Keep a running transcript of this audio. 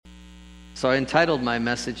So I entitled my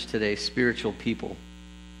message today, Spiritual People.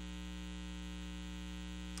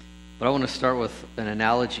 But I want to start with an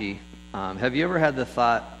analogy. Have you ever had the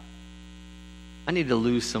thought, I need to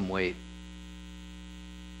lose some weight?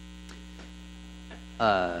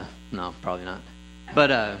 No, probably not.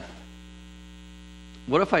 But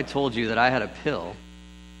what if I told you that I had a pill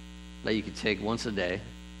that you could take once a day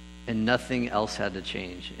and nothing else had to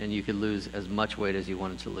change, and you could lose as much weight as you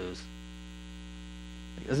wanted to lose?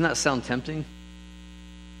 Doesn't that sound tempting?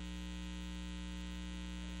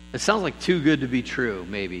 It sounds like too good to be true,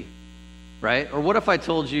 maybe, right? Or what if I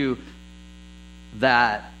told you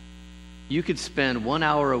that you could spend 1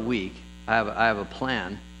 hour a week, I have a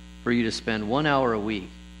plan for you to spend 1 hour a week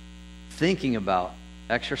thinking about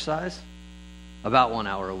exercise, about 1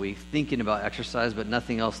 hour a week, thinking about exercise, but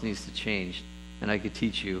nothing else needs to change, and I could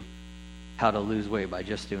teach you how to lose weight by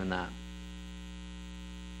just doing that.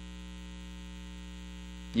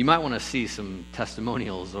 You might want to see some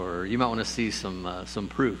testimonials, or you might want to see some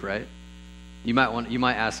proof, right? You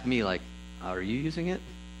might ask me, like, are you using it?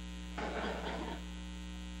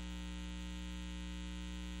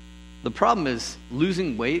 The problem is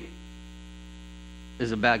losing weight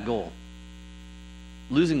is a bad goal.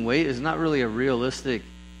 Losing weight is not really a realistic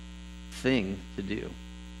thing to do.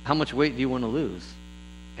 How much weight do you want to lose?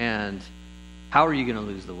 And how are you going to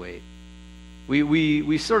lose the weight?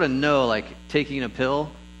 We sort of know, like, taking a pill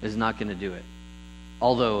is not going to do it.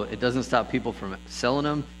 Although it doesn't stop people from selling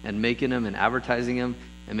them and making them and advertising them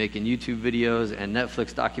and making YouTube videos and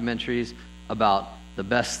Netflix documentaries about the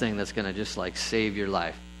best thing that's going to just like save your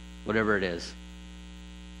life, whatever it is.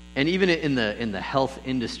 And even in the health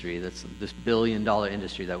industry, that's this billion-dollar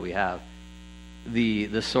industry that we have,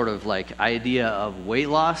 the sort of like idea of weight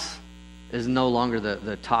loss is no longer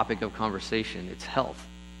the topic of conversation. It's health,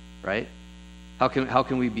 right? How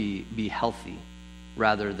can we be healthy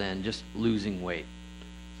rather than just losing weight?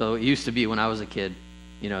 So it used to be when I was a kid,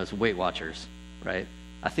 it's Weight Watchers, right?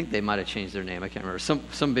 I think they might have changed their name. I can't remember.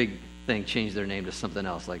 Some big thing changed their name to something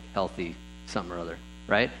else, like Healthy something or other,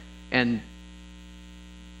 right? And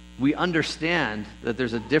we understand that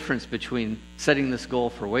there's a difference between setting this goal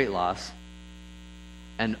for weight loss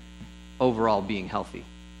and overall being healthy.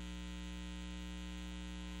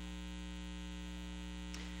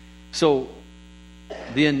 So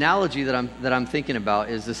the analogy that I'm thinking about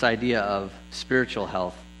is this idea of spiritual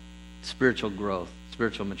health, spiritual growth,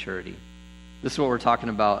 spiritual maturity. This is what we're talking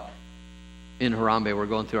about in Harambee. We're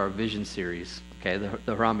going through our vision series, okay, the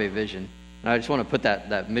Harambee vision. And I just want to put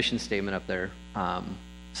that mission statement up there,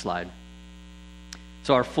 slide.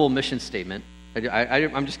 So our full mission statement,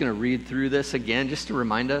 I'm just going to read through this again just to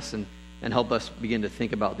remind us and help us begin to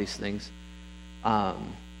think about these things.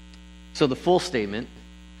 So the full statement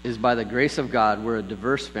is, by the grace of God, we're a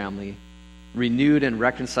diverse family, renewed and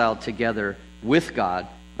reconciled together with God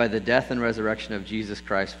by the death and resurrection of Jesus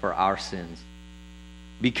Christ for our sins.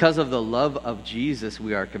 Because of the love of Jesus,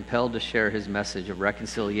 we are compelled to share his message of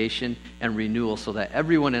reconciliation and renewal so that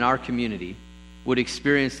everyone in our community would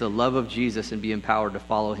experience the love of Jesus and be empowered to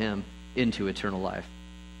follow him into eternal life.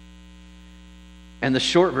 And the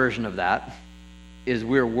short version of that is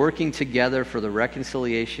we're working together for the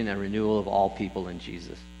reconciliation and renewal of all people in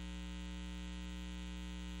Jesus.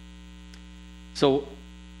 So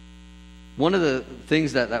one of the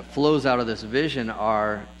things that flows out of this vision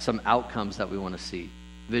are some outcomes that we want to see,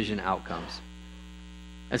 vision outcomes.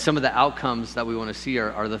 And some of the outcomes that we want to see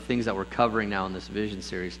are the things that we're covering now in this vision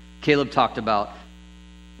series. Caleb talked about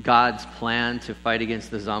God's plan to fight against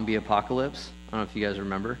the zombie apocalypse. I don't know if you guys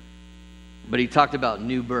remember. But he talked about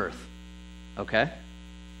new birth, okay?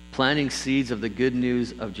 Planting seeds of the good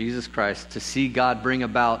news of Jesus Christ to see God bring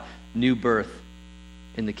about new birth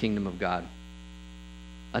in the kingdom of God.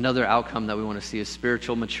 Another outcome that we want to see is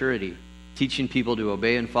spiritual maturity, teaching people to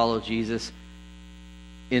obey and follow Jesus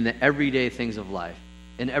in the everyday things of life,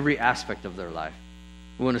 in every aspect of their life.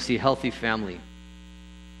 We want to see healthy family,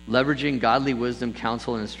 leveraging godly wisdom,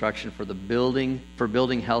 counsel, and instruction for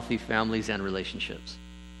building healthy families and relationships.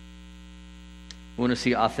 We want to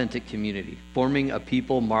see authentic community, forming a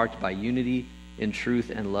people marked by unity in truth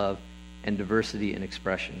and love and diversity in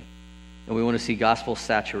expression. And we want to see gospel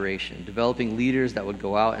saturation, developing leaders that would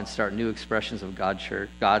go out and start new expressions of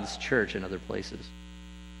God's church in other places.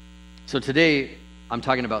 So today, I'm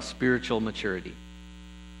talking about spiritual maturity.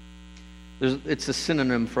 It's a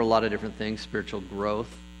synonym for a lot of different things, spiritual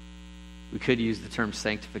growth. We could use the term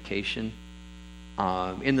sanctification.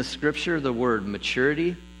 In the scripture, the word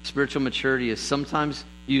maturity, spiritual maturity, is sometimes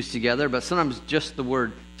used together, but sometimes just the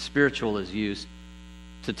word spiritual is used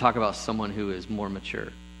to talk about someone who is more mature.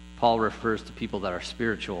 Paul refers to people that are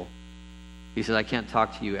spiritual He says, I can't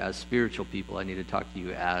talk to you as spiritual people. I need to talk to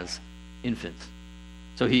you as infants.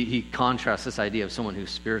 So he contrasts this idea of someone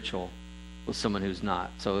who's spiritual with someone who's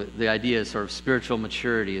not. So the idea is sort of spiritual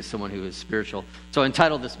maturity is someone who is spiritual. So I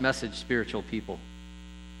entitled this message, Spiritual People.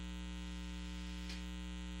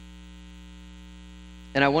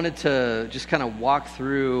 And I wanted to just kind of walk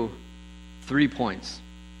through 3 points.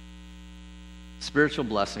 Spiritual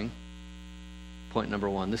blessing, point number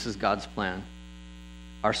 1. This is God's plan.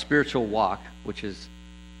 Our spiritual walk, which is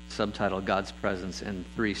subtitled God's presence. And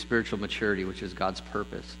 3, spiritual maturity, which is God's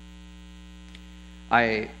purpose.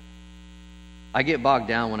 I get bogged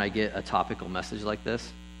down when I get a topical message like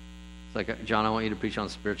this. It's like, John, I want you to preach on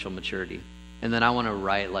spiritual maturity. And then I want to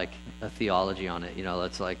write like a theology on it,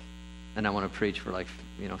 that's like, and I want to preach for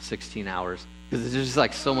 16 hours. Because there's just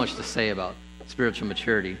like so much to say about spiritual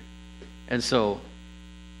maturity. And so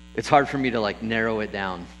it's hard for me to like narrow it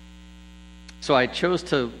down. So I chose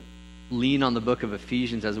to lean on the book of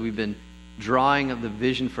Ephesians as we've been drawing of the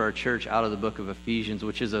vision for our church out of the book of Ephesians,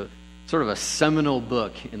 which is a sort of a seminal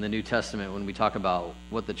book in the New Testament when we talk about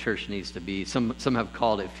what the church needs to be. Some have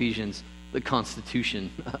called Ephesians the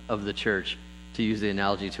constitution of the church, to use the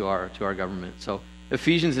analogy to our government. So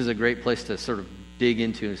Ephesians is a great place to sort of dig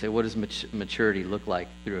into and say, what does maturity look like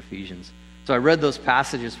through Ephesians? So I read those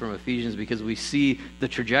passages from Ephesians because we see the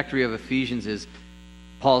trajectory of Ephesians is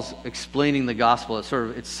Paul's explaining the gospel.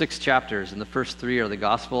 It's 6 chapters, and the first 3 are the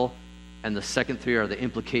gospel, and the second 3 are the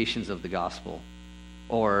implications of the gospel.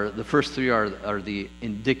 Or the first 3 are the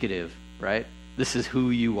indicative, right? This is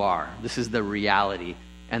who you are. This is the reality.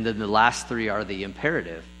 And then the last 3 are the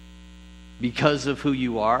imperative. Because of who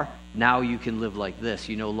you are, now you can live like this.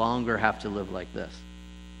 You no longer have to live like this.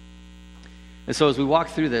 And so as we walk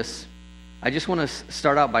through this, I just want to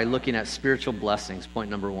start out by looking at spiritual blessings, point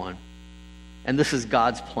number 1. And this is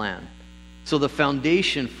God's plan. So the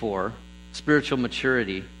foundation for spiritual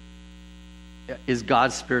maturity is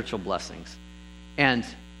God's spiritual blessings. And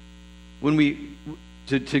when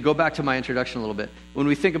to go back to my introduction a little bit, when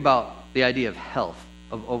we think about the idea of health,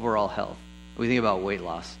 of overall health, we think about weight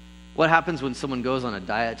loss. What happens when someone goes on a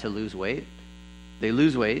diet to lose weight? They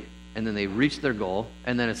lose weight, and then they reach their goal,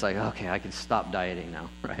 and then it's like, okay, I can stop dieting now,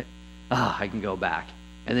 right? I can go back.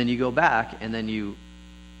 And then you go back, and then you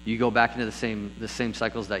go back into the same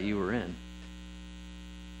cycles that you were in.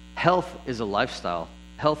 Health is a lifestyle.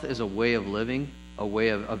 Health is a way of living, a way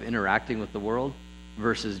of interacting with the world,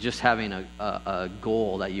 versus just having a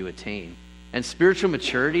goal that you attain. And spiritual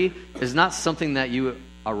maturity is not something that you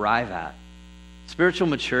arrive at. Spiritual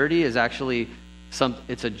maturity is actually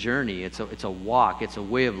it's a journey, it's a walk, it's a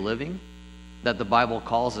way of living that the Bible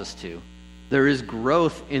calls us to. There is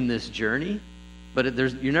growth in this journey, but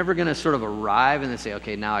you're never going to sort of arrive and then say,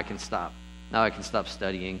 okay, now I can stop. Now I can stop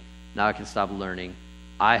studying. Now I can stop learning.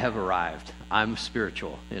 I have arrived. I'm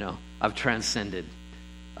spiritual. I've transcended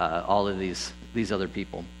all of these other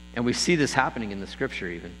people. And we see this happening in the scripture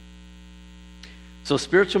even. So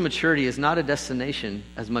spiritual maturity is not a destination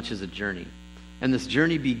as much as a journey. And this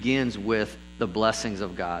journey begins with the blessings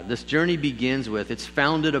of God. This journey begins with, it's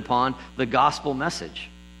founded upon the gospel message.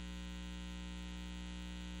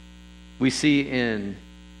 We see in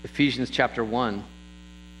Ephesians chapter 1,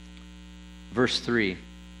 verse 3,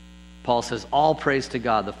 Paul says, all praise to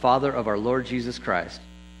God, the Father of our Lord Jesus Christ,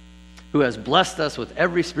 who has blessed us with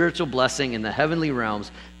every spiritual blessing in the heavenly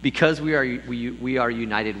realms because we are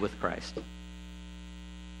united with Christ.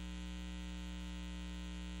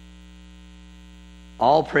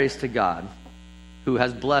 All praise to God, who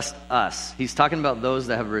has blessed us. He's talking about those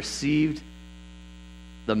that have received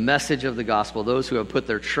the message of the gospel, those who have put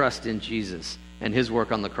their trust in Jesus and his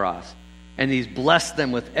work on the cross. And he's blessed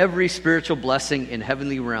them with every spiritual blessing in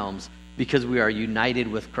heavenly realms because we are united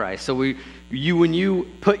with Christ. So when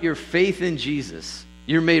you put your faith in Jesus,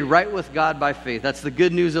 you're made right with God by faith. That's the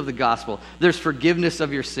good news of the gospel. There's forgiveness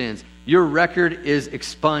of your sins. Your record is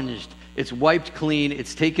expunged. It's wiped clean.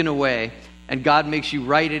 It's taken away. And God makes you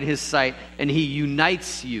right in his sight, and he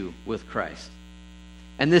unites you with Christ.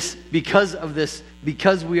 And because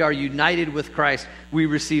we are united with Christ, we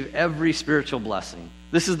receive every spiritual blessing.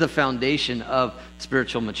 This is the foundation of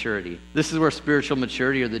spiritual maturity. This is where spiritual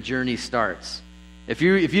maturity or the journey starts. If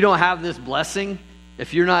you don't have this blessing,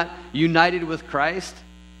 if you're not united with Christ,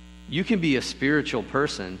 you can be a spiritual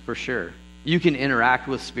person for sure. You can interact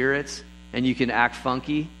with spirits and you can act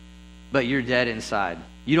funky, but you're dead inside.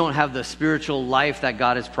 You don't have the spiritual life that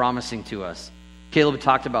God is promising to us. Caleb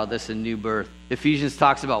talked about this in New Birth. Ephesians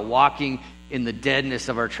talks about walking in the deadness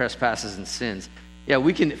of our trespasses and sins. Yeah,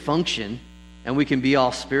 we can function and we can be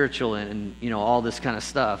all spiritual and all this kind of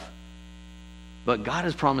stuff. But God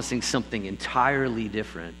is promising something entirely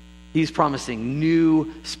different. He's promising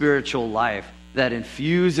new spiritual life that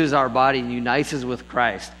infuses our body and unites us with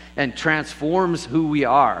Christ and transforms who we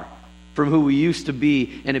are from who we used to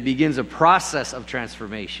be, and it begins a process of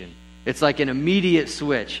transformation. It's like an immediate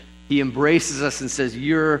switch. He embraces us and says,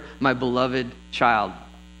 you're my beloved child.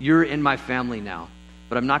 You're in my family now,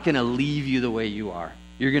 but I'm not going to leave you the way you are.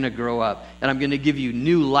 You're going to grow up, and I'm going to give you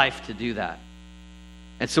new life to do that.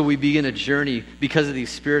 And so we begin a journey because of these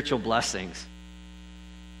spiritual blessings.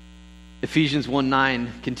 Ephesians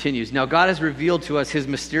 1:9 continues, now God has revealed to us his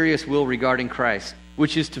mysterious will regarding Christ,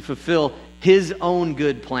 which is to fulfill his own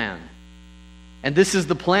good plan. And this is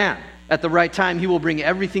the plan. At the right time, he will bring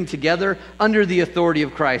everything together under the authority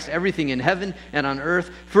of Christ, everything in heaven and on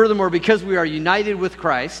earth. Furthermore, because we are united with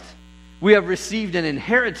Christ, we have received an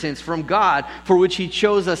inheritance from God for which he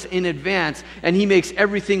chose us in advance, and he makes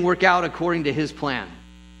everything work out according to his plan.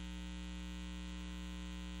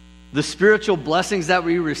 The spiritual blessings that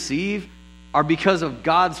we receive are because of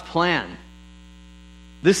God's plan.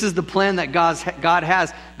 This is the plan that God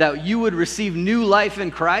has, that you would receive new life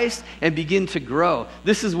in Christ and begin to grow.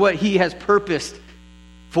 This is what he has purposed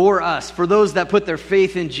for us, for those that put their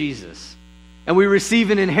faith in Jesus. And we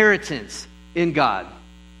receive an inheritance in God.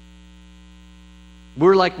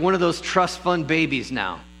 We're like one of those trust fund babies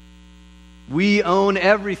now. We own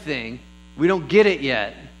everything. We don't get it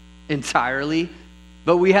yet entirely,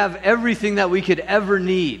 but we have everything that we could ever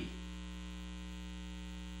need.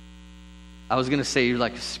 I was going to say you're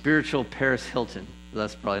like a spiritual Paris Hilton.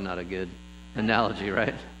 That's probably not a good analogy,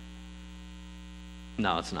 right?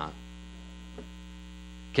 No, it's not.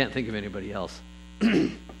 Can't think of anybody else.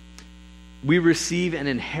 We receive an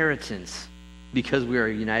inheritance because we are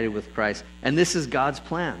united with Christ. And this is God's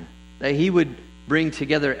plan, that he would bring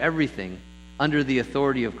together everything under the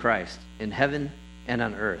authority of Christ in heaven and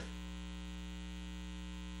on earth.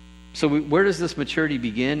 So where does this maturity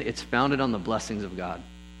begin? It's founded on the blessings of God.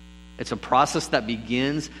 It's a process that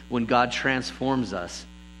begins when God transforms us.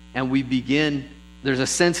 And we begin, there's a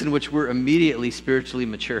sense in which we're immediately spiritually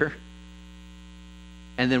mature.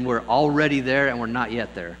 And then we're already there and we're not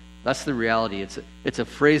yet there. That's the reality. It's a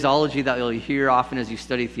phraseology that you'll hear often as you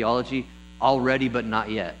study theology, already but not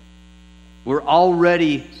yet. We're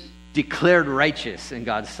already declared righteous in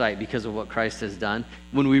God's sight because of what Christ has done.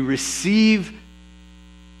 When we receive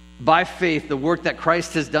by faith the work that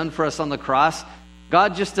Christ has done for us on the cross,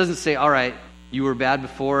 God just doesn't say, all right, you were bad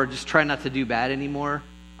before, just try not to do bad anymore.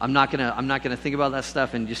 I'm not gonna think about that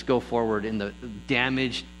stuff and just go forward in the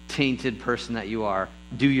damaged, tainted person that you are.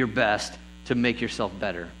 Do your best to make yourself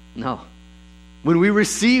better. No. When we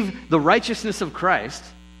receive the righteousness of Christ,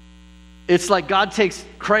 it's like God takes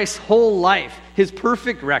Christ's whole life, his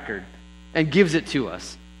perfect record, and gives it to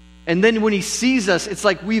us. And then when he sees us, it's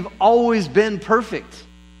like we've always been perfect.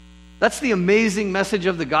 That's the amazing message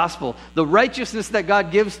of the gospel. The righteousness that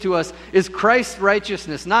God gives to us is Christ's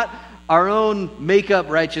righteousness, not our own make-up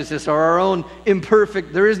righteousness or our own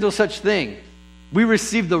imperfect. There is no such thing. We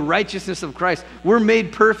receive the righteousness of Christ. We're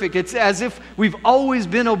made perfect. It's as if we've always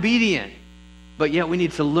been obedient, but yet we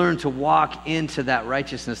need to learn to walk into that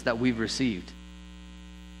righteousness that we've received.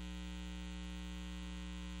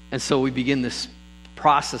 And so we begin this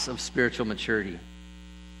process of spiritual maturity.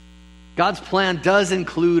 God's plan does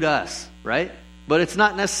include us, right? But it's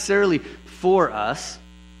not necessarily for us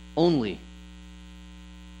only.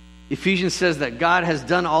 Ephesians says that God has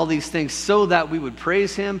done all these things so that we would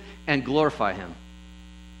praise him and glorify him.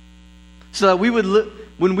 So that we would,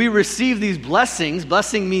 when we receive these blessings,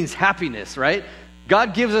 blessing means happiness, right?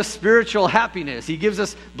 God gives us spiritual happiness. He gives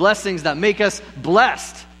us blessings that make us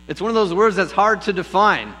blessed. It's one of those words that's hard to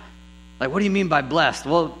define. Like, what do you mean by blessed?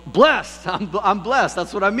 Well, blessed. I'm blessed.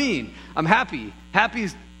 That's what I mean. I'm happy. Happy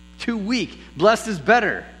is too weak. Blessed is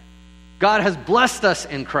better. God has blessed us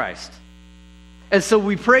in Christ. And so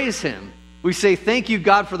we praise him. We say, thank you,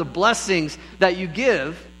 God, for the blessings that you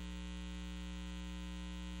give.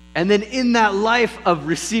 And then in that life of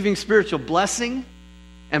receiving spiritual blessing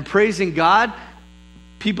and praising God,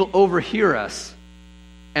 people overhear us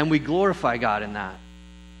and we glorify God in that.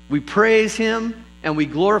 We praise him and we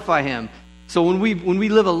glorify him. So when we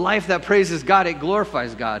live a life that praises God, it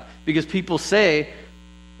glorifies God. Because people say,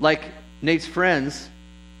 like Nate's friends,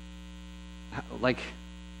 like,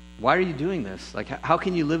 why are you doing this? Like, how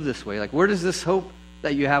can you live this way? Like, where does this hope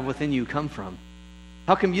that you have within you come from?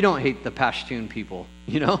 How come you don't hate the Pashtun people?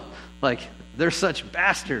 You know? Like, they're such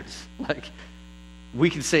bastards. Like,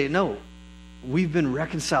 we can say, no, we've been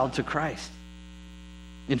reconciled to Christ.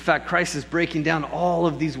 In fact, Christ is breaking down all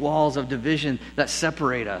of these walls of division that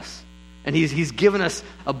separate us. And he's given us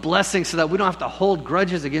a blessing so that we don't have to hold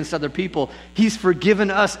grudges against other people. He's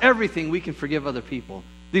forgiven us everything we can forgive other people.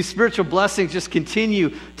 These spiritual blessings just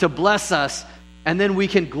continue to bless us, and then we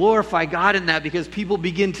can glorify God in that because people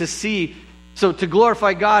begin to see. So to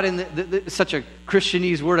glorify God in such a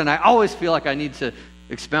Christianese word, and I always feel like I need to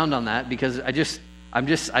expound on that because I just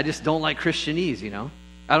don't like Christianese, you know.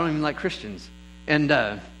 I don't even like Christians.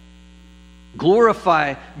 And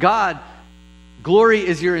glorify God. Glory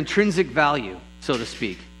is your intrinsic value, so to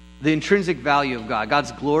speak. The intrinsic value of God.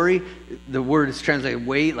 God's glory, the word is translated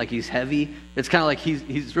weight, like he's heavy. It's kind of like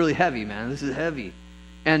he's really heavy, man. This is heavy.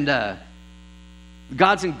 And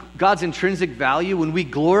God's intrinsic value, when we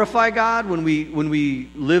glorify God, when we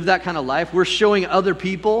live that kind of life, we're showing other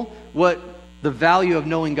people what the value of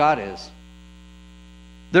knowing God is.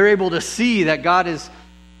 They're able to see that God has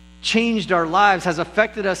changed our lives, has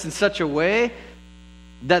affected us in such a way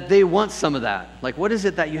that they want some of that. Like, what is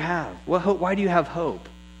it that you have? Why do you have hope?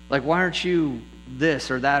 Like, why aren't you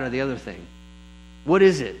this or that or the other thing? What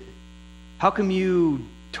is it? How come you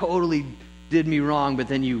totally did me wrong, but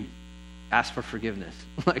then you asked for forgiveness?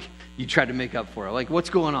 Like, you tried to make up for it. Like, what's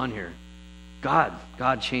going on here? God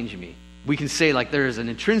changed me. We can say, like, there is an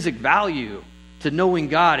intrinsic value to knowing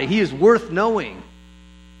God. He is worth knowing.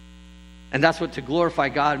 And that's what to glorify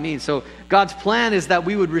God means. So God's plan is that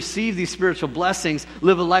we would receive these spiritual blessings,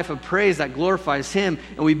 live a life of praise that glorifies Him,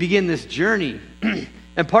 and we begin this journey.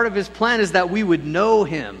 And part of His plan is that we would know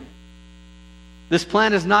Him. This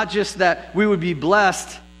plan is not just that we would be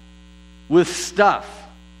blessed with stuff.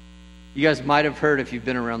 You guys might have heard, if you've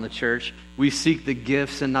been around the church, we seek the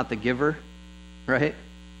gifts and not the giver, right?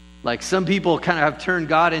 Like, some people kind of have turned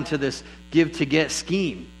God into this give to get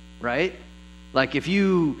scheme, right? Like, if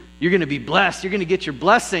you're going to be blessed, you're going to get your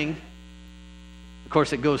blessing. Of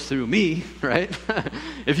course, it goes through me, right?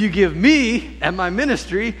 If you give me and my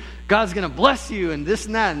ministry, God's going to bless you and this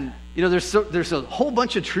and that. And, you know, there's a whole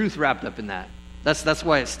bunch of truth wrapped up in that. That's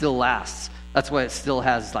why it still lasts. That's why it still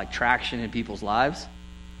has, like, traction in people's lives.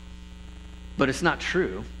 But it's not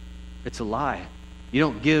true. It's a lie. You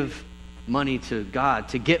don't give money to God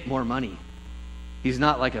to get more money. He's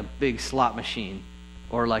not like a big slot machine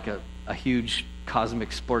or like a huge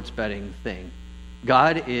cosmic sports betting thing.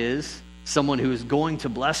 God is someone who is going to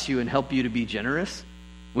bless you and help you to be generous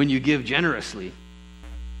when you give generously.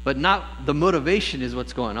 But not the motivation is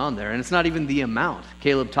what's going on there. And it's not even the amount.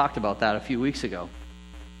 Caleb talked about that a few weeks ago.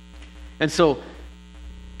 And so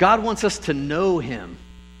God wants us to know Him.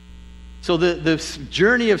 So the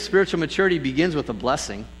journey of spiritual maturity begins with a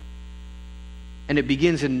blessing. And it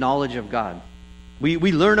begins in knowledge of God.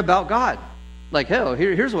 We learn about God. Like, hell,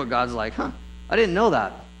 here's what God's like. Huh, I didn't know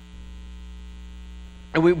that.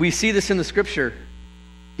 And we see this in the Scripture.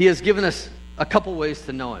 He has given us a couple ways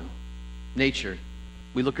to know Him. Nature.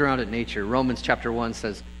 We look around at nature. Romans chapter 1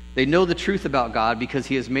 says, they know the truth about God because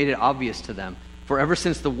He has made it obvious to them. For ever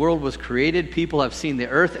since the world was created, people have seen the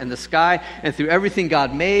earth and the sky, and through everything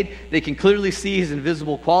God made, they can clearly see His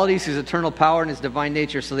invisible qualities, His eternal power, and His divine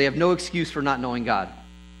nature, so they have no excuse for not knowing God.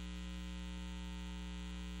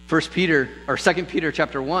 2 Peter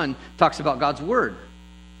chapter 1 talks about God's Word.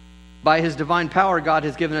 By His divine power, God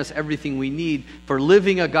has given us everything we need for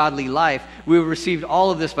living a godly life. We have received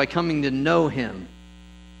all of this by coming to know Him,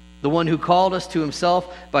 the one who called us to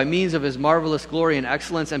Himself by means of His marvelous glory and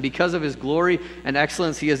excellence. And because of His glory and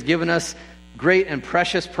excellence, He has given us great and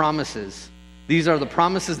precious promises. These are the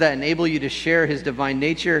promises that enable you to share His divine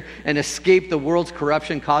nature and escape the world's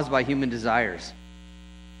corruption caused by human desires.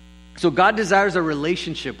 So God desires a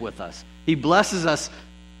relationship with us. He blesses us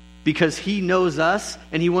because He knows us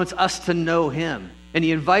and He wants us to know Him. And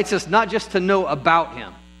He invites us not just to know about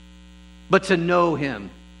Him, but to know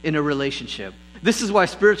Him in a relationship. This is why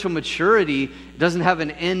spiritual maturity doesn't have an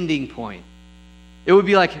ending point. It would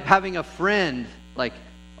be like having a friend, like,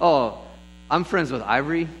 oh, I'm friends with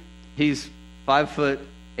Ivory. He's 5'8",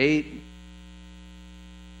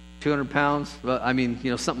 200 pounds. I mean, you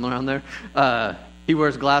know, something around there. He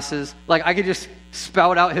wears glasses. Like, I could just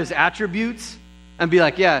spout out his attributes and be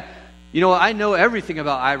like, yeah, you know what? I know everything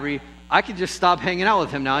about Ivory. I could just stop hanging out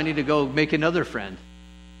with him now. I need to go make another friend.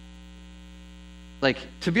 Like,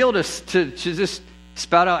 to be able to just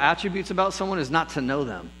spout out attributes about someone is not to know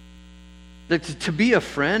them. To be a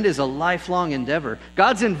friend is a lifelong endeavor.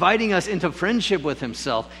 God's inviting us into friendship with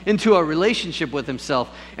Himself, into a relationship with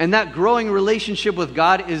Himself. And that growing relationship with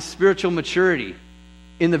God is spiritual maturity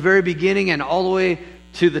in the very beginning and all the way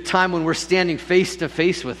to the time when we're standing face to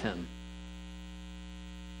face with Him.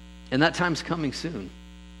 And that time's coming soon.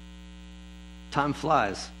 Time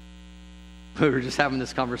flies. We were just having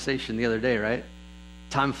this conversation the other day, right?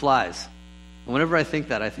 Time flies. And whenever I think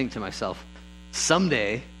that, I think to myself,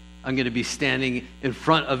 someday I'm going to be standing in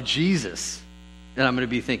front of Jesus. And I'm going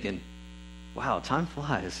to be thinking, Wow, time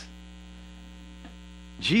flies.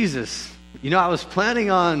 Jesus, I was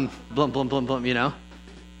planning on blum, blum, blum, blum,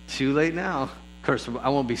 Too late now. Of course, I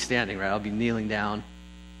won't be standing, right? I'll be kneeling down.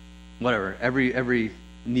 Whatever. Every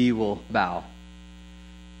knee will bow.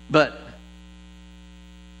 But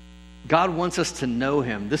God wants us to know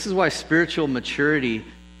him. This is why spiritual maturity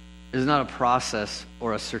is not a process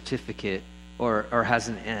or a certificate or has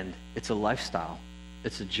an end. It's a lifestyle.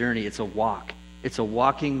 It's a journey. It's a walk. It's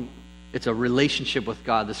a relationship with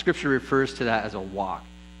God. The scripture refers to that as a walk.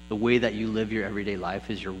 The way that you live your everyday life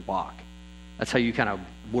is your walk. That's how you kind of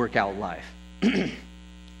work out life.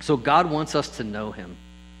 So God wants us to know him.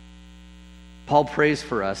 Paul prays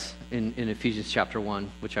for us in Ephesians chapter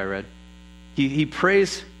 1, which I read. He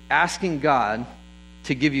prays asking God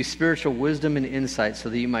to give you spiritual wisdom and insight so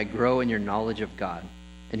that you might grow in your knowledge of God.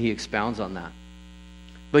 And he expounds on that.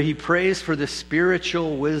 But he prays for the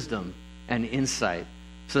spiritual wisdom and insight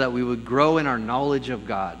so that we would grow in our knowledge of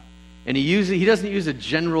God. And he doesn't use a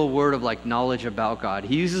general word of like knowledge about God.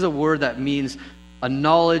 He uses a word that means a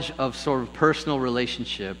knowledge of sort of personal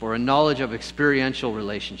relationship or a knowledge of experiential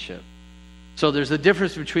relationship. So there's a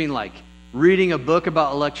difference between like reading a book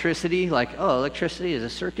about electricity, like, oh, electricity is a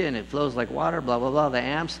circuit and it flows like water, blah, blah, blah, the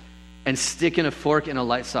amps, and sticking a fork in a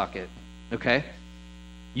light socket, okay?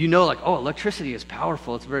 Like, oh, electricity is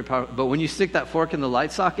powerful, it's very powerful. But when you stick that fork in the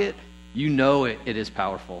light socket, it is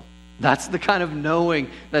powerful. That's the kind of knowing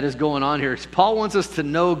that is going on here. Paul wants us to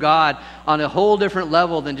know God on a whole different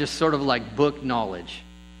level than just sort of like book knowledge.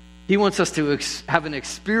 He wants us to have an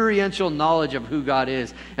experiential knowledge of who God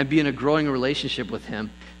is and be in a growing relationship with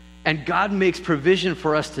him. And God makes provision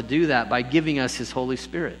for us to do that by giving us his Holy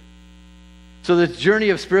Spirit. So this journey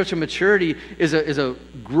of spiritual maturity is a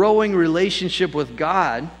growing relationship with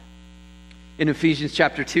God. In Ephesians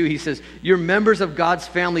chapter 2, he says, "You're members of God's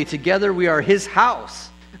family. Together we are his house,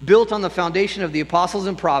 built on the foundation of the apostles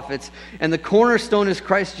and prophets, and the cornerstone is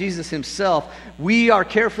Christ Jesus himself. We are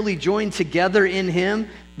carefully joined together in him,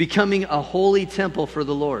 becoming a holy temple for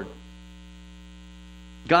the Lord."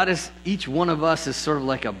 Each one of us is sort of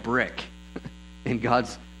like a brick in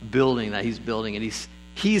God's building that he's building, and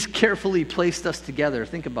he's carefully placed us together.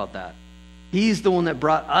 Think about that. He's the one that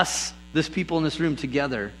brought us, this people in this room,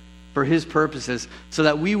 together for his purposes so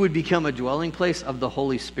that we would become a dwelling place of the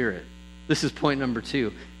Holy Spirit. This is point number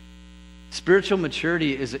 2. Spiritual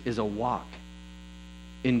maturity is a walk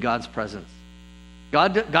in God's presence.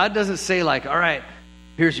 God doesn't say like, all right,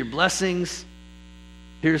 here's your blessings,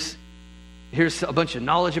 here's a bunch of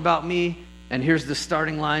knowledge about me, and here's the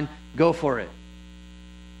starting line, go for it.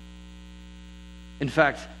 In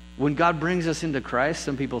fact, when God brings us into Christ,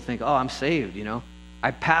 some people think, oh, I'm saved,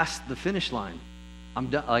 I passed the finish line. I'm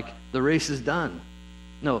done, like the race is done.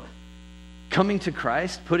 No, coming to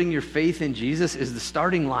Christ, putting your faith in Jesus is the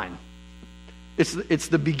starting line. It's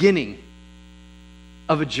the beginning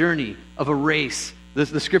of a journey, of a race.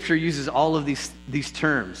 The scripture uses all of these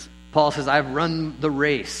terms. Paul says, I've run the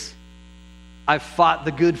race. I've fought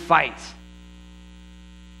the good fight.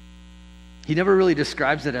 He never really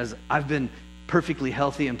describes it as, I've been perfectly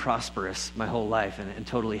healthy and prosperous my whole life and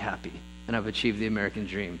totally happy, and I've achieved the American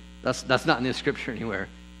dream. That's not in the scripture anywhere.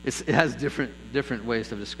 It has different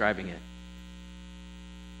ways of describing it.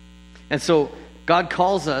 And so God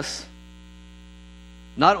calls us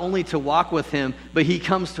not only to walk with him, but he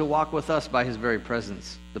comes to walk with us by his very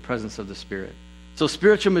presence, the presence of the Spirit. So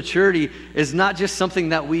spiritual maturity is not just something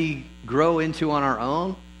that we grow into on our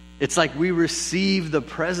own. It's like we receive the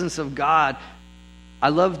presence of God. I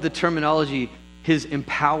love the terminology, his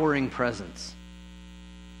empowering presence.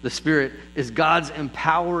 The Spirit is God's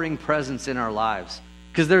empowering presence in our lives.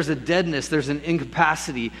 Because there's a deadness, there's an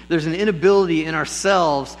incapacity, there's an inability in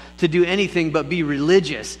ourselves to do anything but be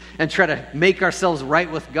religious and try to make ourselves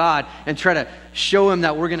right with God and try to show him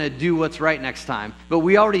that we're going to do what's right next time. But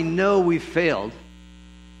we already know we've failed.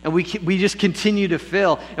 And we just continue to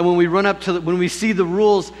fail. And when we run up to when we see the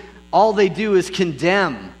rules, all they do is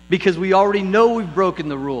condemn because we already know we've broken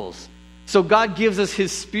the rules. So God gives us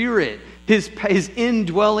his Spirit, his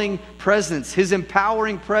indwelling presence, his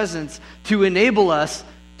empowering presence to enable us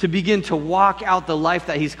to begin to walk out the life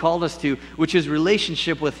that he's called us to, which is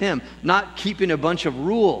relationship with him, not keeping a bunch of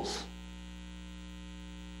rules.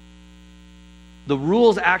 The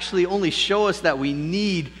rules actually only show us that we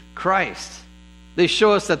need Christ. They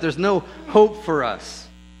show us that there's no hope for us.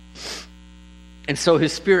 And so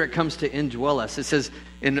his Spirit comes to indwell us. It says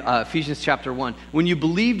in Ephesians chapter 1, when you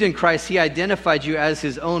believed in Christ, he identified you as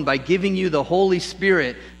his own by giving you the Holy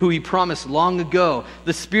Spirit, who he promised long ago.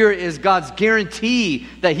 The Spirit is God's guarantee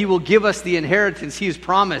that he will give us the inheritance he has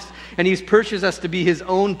promised, and he's purchased us to be his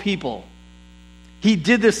own people. He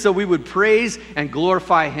did this so we would praise and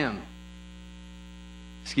glorify him.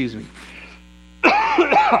 Excuse me.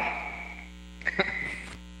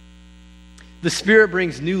 The Spirit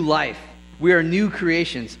brings new life. We are new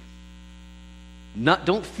creations.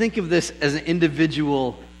 Don't think of this as an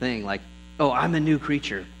individual thing, like, oh, I'm a new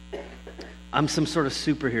creature. I'm some sort of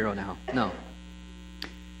superhero now. No.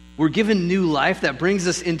 We're given new life that brings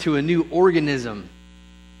us into a new organism.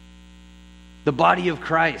 The body of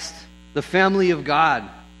Christ, the family of God.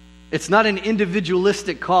 It's not an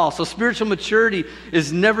individualistic call. So spiritual maturity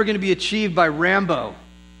is never going to be achieved by Rambo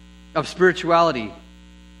of spirituality.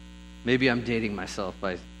 Maybe I'm dating myself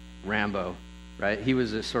by Rambo, right? He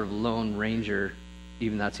was a sort of lone ranger.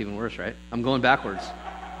 Even that's even worse, right? I'm going backwards.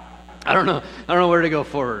 I don't know where to go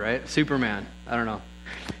forward, right? Superman. I don't know.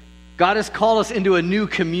 God has called us into a new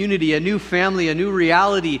community, a new family, a new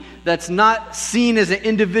reality that's not seen as an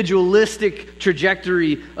individualistic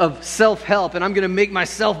trajectory of self-help, and I'm going to make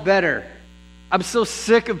myself better. I'm so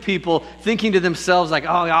sick of people thinking to themselves like, oh,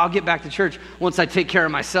 I'll get back to church once I take care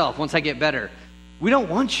of myself, once I get better. We don't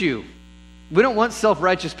want you. We don't want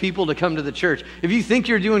self-righteous people to come to the church. If you think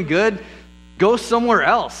you're doing good, go somewhere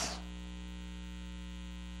else.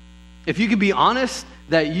 If you can be honest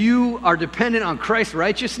that you are dependent on Christ's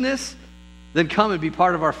righteousness, then come and be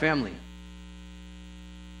part of our family.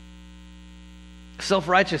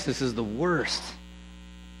 Self-righteousness is the worst.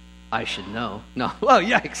 I should know. No. Oh,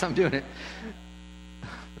 yikes, I'm doing it.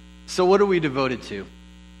 So what are we devoted to?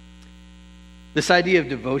 This idea of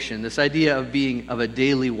devotion, this idea of being of a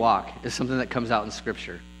daily walk is something that comes out in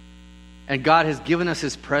Scripture. And God has given us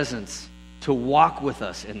his presence to walk with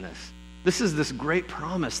us in this. This is this great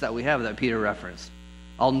promise that we have that Peter referenced.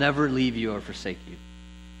 I'll never leave you or forsake you.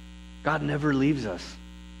 God never leaves us.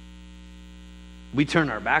 We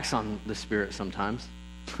turn our backs on the Spirit sometimes.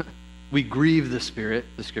 We grieve the Spirit,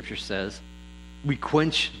 the Scripture says. We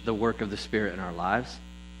quench the work of the Spirit in our lives.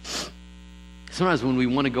 Sometimes when we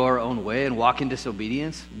want to go our own way and walk in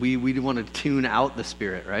disobedience, we want to tune out the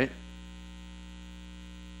Spirit, right?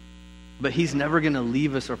 But he's never going to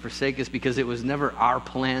leave us or forsake us because it was never our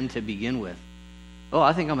plan to begin with. Oh,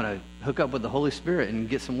 I think I'm going to hook up with the Holy Spirit and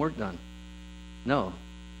get some work done. No.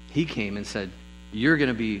 He came and said, you're going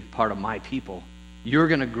to be part of my people. You're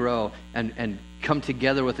going to grow and come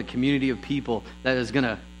together with a community of people that is going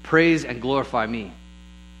to praise and glorify me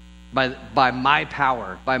by my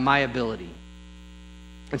power, by my ability.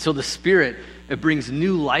 And so the Spirit, it brings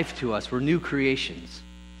new life to us. We're new creations.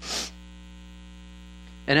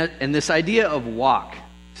 And this idea of walk,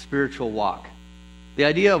 spiritual walk, the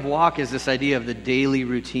idea of walk is this idea of the daily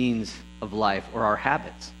routines of life or our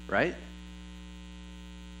habits, right?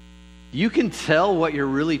 You can tell what you're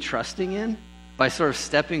really trusting in by sort of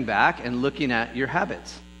stepping back and looking at your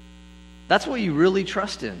habits. That's what you really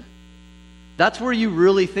trust in. That's where you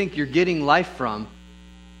really think you're getting life from,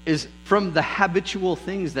 is from the habitual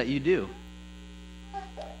things that you do.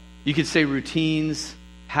 You could say routines,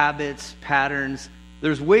 habits, patterns.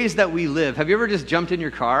 There's ways that we live. Have you ever just jumped in your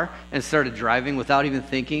car and started driving without even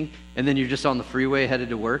thinking, and then you're just on the freeway headed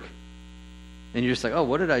to work? And you're just like, oh,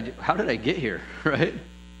 what did I do? How did I get here, right?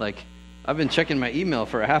 Like, I've been checking my email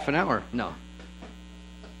for a half an hour. No.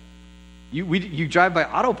 You drive by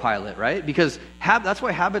autopilot, right? Because that's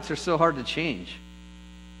why habits are so hard to change.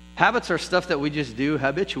 Habits are stuff that we just do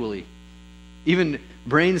habitually. Even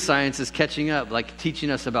brain science is catching up, like teaching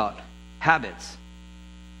us about habits.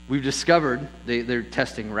 We've discovered, they're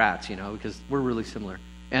testing rats, because we're really similar.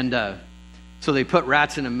 And so they put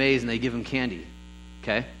rats in a maze and they give them candy,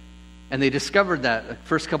 okay? And they discovered that the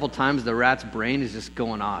first couple times the rat's brain is just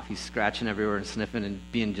going off. He's scratching everywhere and sniffing and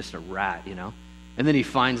being just a rat, And then he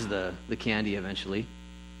finds the candy eventually.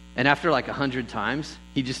 And after like 100 times,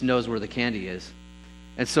 he just knows where the candy is.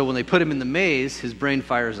 And so when they put him in the maze, his brain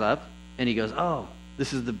fires up and he goes, oh,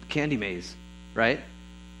 this is the candy maze, right?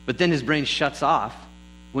 But then his brain shuts off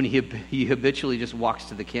when he habitually just walks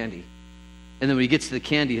to the candy. And then when he gets to the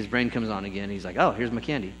candy, his brain comes on again. He's like, oh, here's my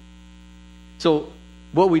candy. So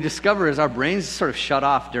what we discover is our brains sort of shut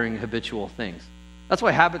off during habitual things. That's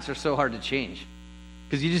why habits are so hard to change,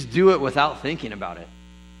 because you just do it without thinking about it.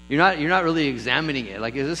 You're not really examining it.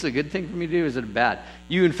 Like, is this a good thing for me to do? Is it bad?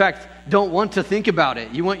 You, in fact, don't want to think about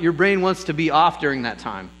it. Your brain wants to be off during that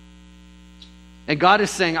time. And God is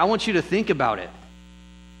saying, I want you to think about it.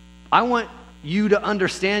 I want you to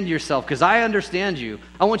understand yourself, because I understand you.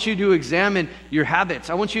 I want you to examine your habits.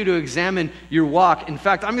 I want you to examine your walk. In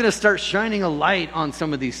fact, I'm going to start shining a light on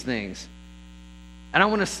some of these things. And I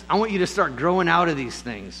want you to start growing out of these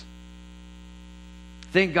things.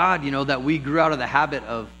 Thank God, that we grew out of the habit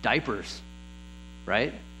of diapers,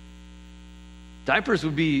 right? Diapers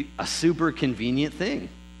would be a super convenient thing.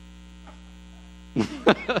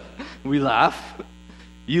 We laugh.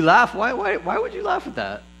 You laugh. Why would you laugh at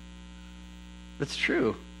that? That's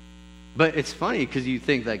true. But it's funny because you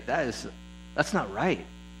think like that's not right.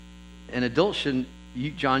 An adult shouldn't,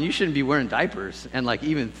 John, you shouldn't be wearing diapers and like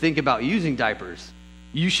even think about using diapers.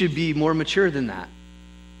 You should be more mature than that.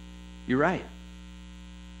 You're right.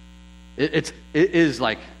 It is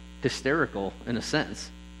like hysterical in a sense.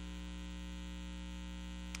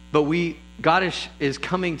 But God is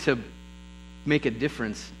coming to make a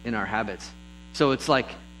difference in our habits. So it's like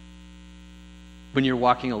when you're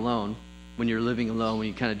walking alone, when you're living alone, when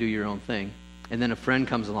you kind of do your own thing, and then a friend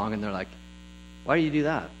comes along and they're like, why do you do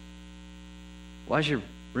that? Why is your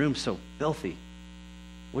room so filthy?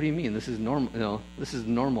 What do you mean? This is normal. This is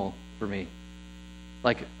normal for me.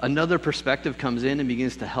 Like another perspective comes in and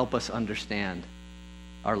begins to help us understand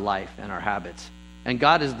our life and our habits. And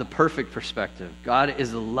God is the perfect perspective. God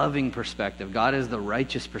is the loving perspective. God is the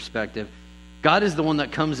righteous perspective. God is the one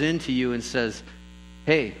that comes into you and says,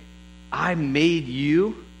 hey, I made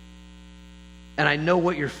you, and I know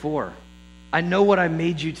what you're for. I know what I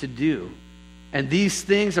made you to do. And these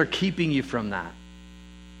things are keeping you from that.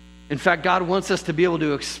 In fact, God wants us to be able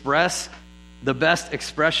to express the best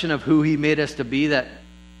expression of who he made us to be that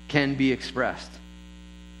can be expressed.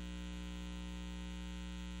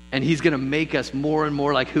 And he's going to make us more and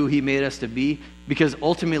more like who he made us to be, because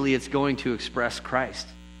ultimately it's going to express Christ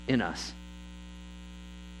in us.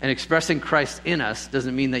 And expressing Christ in us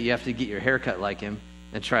doesn't mean that you have to get your hair cut like him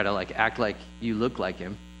and try to like act like you look like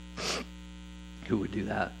him. Who would do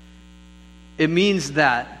that? It means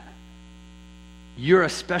that you're a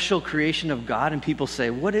special creation of God, and people say,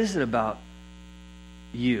 what is it about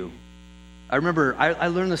you? I remember I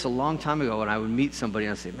learned this a long time ago when I would meet somebody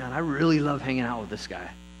and I'd say, man, I really love hanging out with this guy.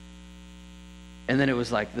 And then it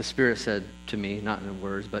was like the Spirit said to me, not in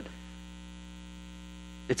words, but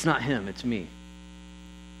it's not him, it's me.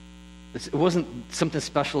 It wasn't something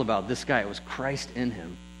special about this guy. It was Christ in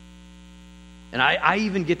him. And I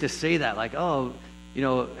even get to say that, like, oh, you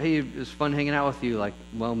know, hey, it was fun hanging out with you. Like,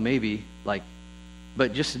 well, maybe. Like,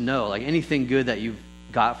 but just know, like, anything good that you've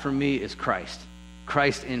got from me is Christ.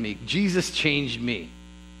 Christ in me. Jesus changed me.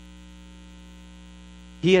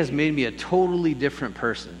 He has made me a totally different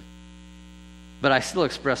person. But I still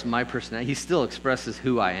express my personality. He still expresses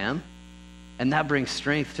who I am. And that brings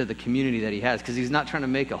strength to the community that he has, because he's not trying to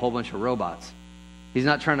make a whole bunch of robots. He's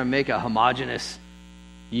not trying to make a homogenous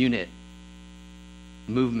unit,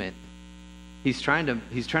 movement. He's trying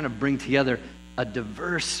to bring together a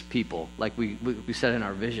diverse people, like we said in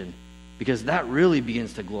our vision, because that really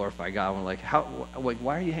begins to glorify God. We're like,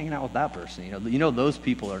 why are you hanging out with that person? You know those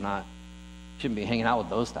people shouldn't be hanging out with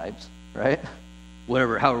those types, right?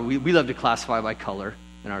 However, we love to classify by color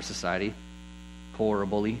in our society.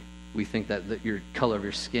 Horribly. We think that your color of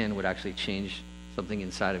your skin would actually change something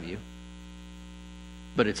inside of you.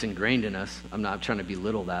 But it's ingrained in us. I'm not trying to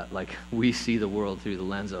belittle that. Like, we see the world through the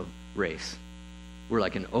lens of race. We're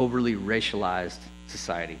like an overly racialized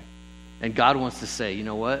society. And God wants to say, you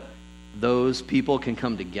know what? Those people can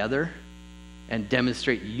come together and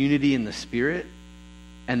demonstrate unity in the Spirit,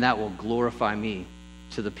 and that will glorify me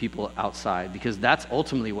to the people outside, because that's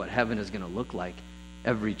ultimately what heaven is going to look like.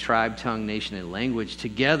 Every tribe, tongue, nation, and language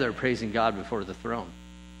together praising God before the throne.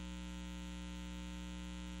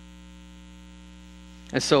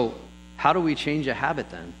 And so, how do we change a habit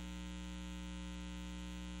then?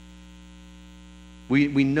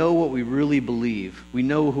 We know what we really believe. We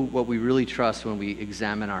know what we really trust when we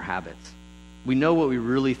examine our habits. We know what we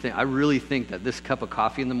really think. I really think that this cup of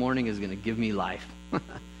coffee in the morning is going to give me life.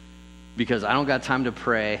 Because I don't got time to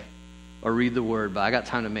pray or read the word, but I got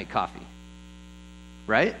time to make coffee.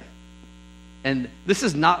 Right? And this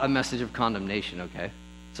is not a message of condemnation, okay?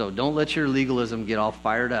 So don't let your legalism get all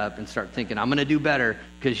fired up and start thinking, I'm going to do better,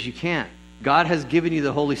 because you can't. God has given you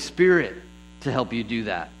the Holy Spirit to help you do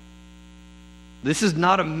that. This is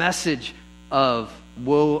not a message of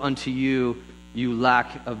woe unto you, you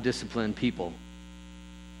lack of disciplined people.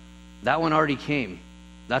 That one already came.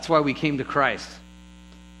 That's why we came to Christ.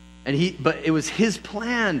 But it was his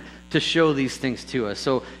plan to show these things to us.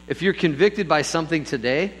 So if you're convicted by something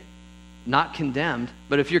today, not condemned,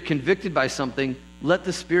 but if you're convicted by something, let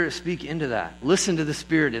the Spirit speak into that. Listen to the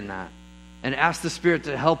Spirit in that. And ask the Spirit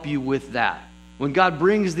to help you with that. When God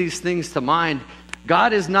brings these things to mind,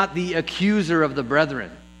 God is not the accuser of the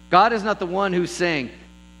brethren. God is not the one who's saying,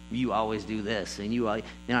 you always do this, and you always,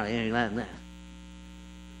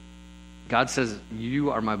 God says,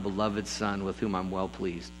 you are my beloved Son with whom I'm well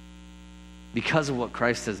pleased. Because of what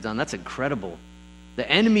Christ has done. That's incredible. The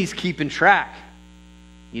enemy's keeping track.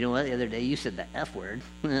 you know what, the other day you said the F word.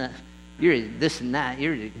 You're this and that.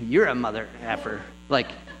 You're a mother effer. Like,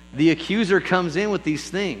 the accuser comes in with these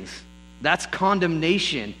things. That's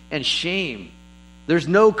condemnation and shame. There's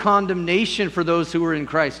no condemnation for those who are in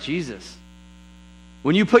Christ Jesus.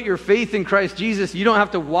 When you put your faith in Christ Jesus, you don't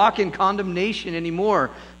have to walk in condemnation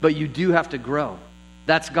anymore, but you do have to grow.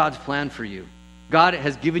 That's God's plan for you. God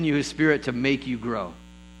has given you His Spirit to make you grow.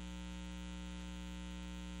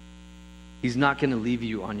 He's not going to leave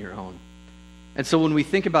you on your own. And so when we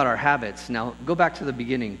think about our habits, now go back to the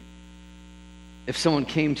beginning. If someone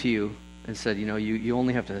came to you and said, you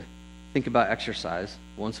only have to think about exercise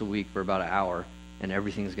once a week for about an hour and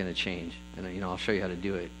everything's going to change, and I'll show you how to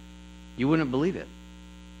do it, you wouldn't believe it.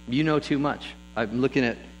 You know too much. I'm looking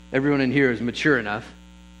at everyone in here is mature enough.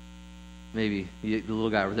 Maybe the little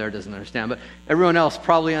guy over there doesn't understand, but everyone else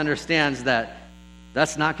probably understands that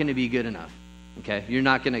that's not going to be good enough. Okay? You're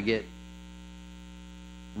not going to get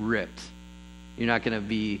ripped. You're not going to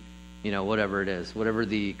be, whatever it is, whatever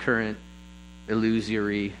the current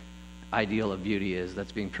illusory ideal of beauty is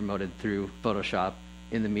that's being promoted through Photoshop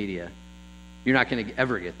in the media. You're not going to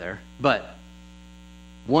ever get there. But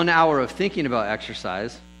 1 hour of thinking about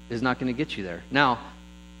exercise is not going to get you there. Now,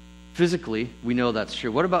 physically, we know that's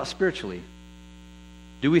true. What about spiritually?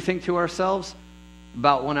 Do we think to ourselves,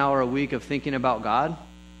 about 1 hour a week of thinking about God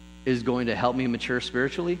is going to help me mature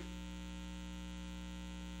spiritually?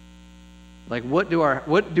 Like, what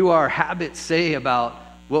do our habits say about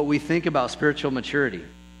what we think about spiritual maturity?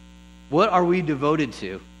 What are we devoted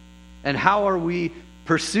to? And how are we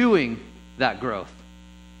pursuing that growth?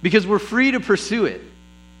 Because we're free to pursue it.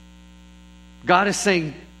 God is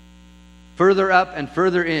saying, further up and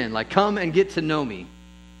further in, like, come and get to know me.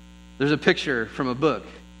 There's a picture from a book,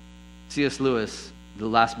 C.S. Lewis, The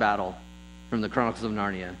Last Battle, from the Chronicles of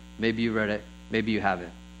Narnia. Maybe you read it, maybe you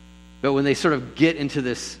haven't. But when they sort of get into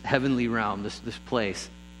this heavenly realm, this place,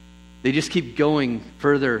 they just keep going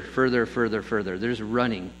further, further, further, further. They're just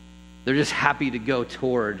running. They're just happy to go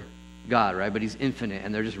toward God, right? But He's infinite,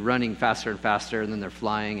 and they're just running faster and faster, and then they're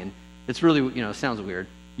flying, and it's really, it sounds weird.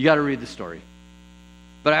 You got to read the story.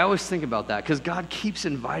 But I always think about that because God keeps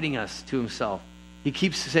inviting us to Himself. He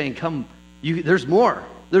keeps saying, come, there's more.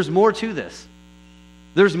 There's more to this.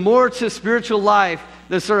 There's more to spiritual life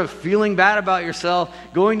than sort of feeling bad about yourself,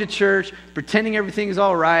 going to church, pretending everything is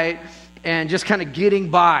all right, and just kind of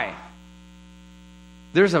getting by.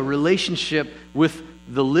 There's a relationship with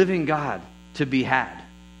the living God to be had.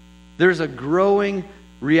 There's a growing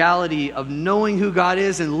reality of knowing who God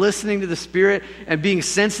is and listening to the Spirit and being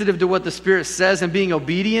sensitive to what the Spirit says and being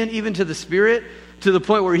obedient even to the Spirit to the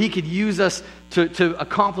point where He could use us to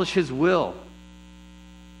accomplish His will.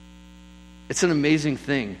 It's an amazing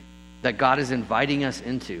thing that God is inviting us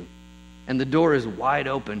into. And the door is wide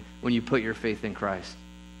open when you put your faith in Christ.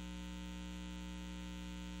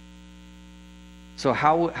 So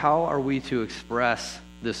how are we to express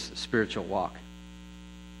this spiritual walk,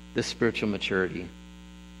 this spiritual maturity?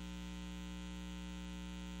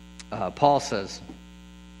 Paul says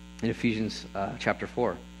in Ephesians chapter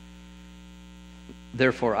 4,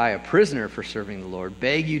 "Therefore I, a prisoner for serving the Lord,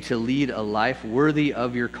 beg you to lead a life worthy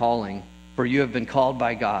of your calling, for you have been called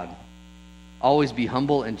by God. Always be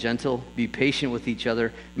humble and gentle, be patient with each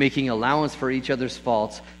other, making allowance for each other's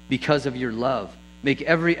faults because of your love. Make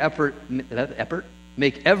every effort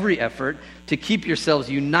to keep yourselves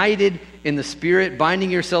united in the Spirit,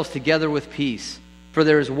 binding yourselves together with peace. For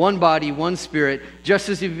there is one body, one Spirit, just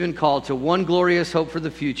as you've been called to one glorious hope for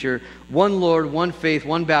the future, one Lord, one faith,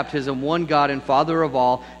 one baptism, one God and Father of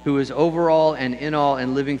all, who is over all and in all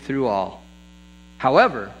and living through all.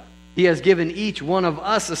 However, He has given each one of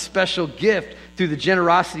us a special gift through the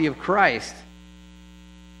generosity of Christ."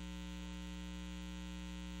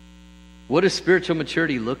 What does spiritual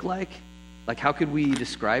maturity look like? Like, how could we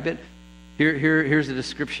describe it? Here's a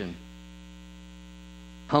description.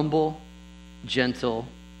 Humble, gentle,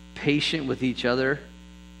 patient with each other,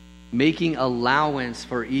 making allowance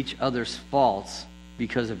for each other's faults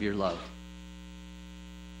because of your love.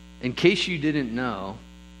 In case you didn't know,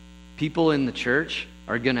 people in the church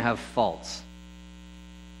are going to have faults.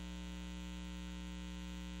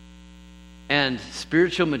 And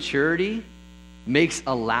spiritual maturity makes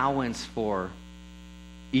allowance for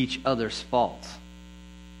each other's faults.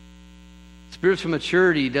 Spiritual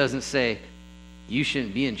maturity doesn't say, you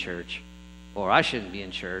shouldn't be in church, or I shouldn't be in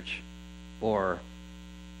church, or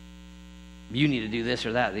you need to do this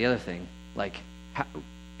or that, the other thing. Like,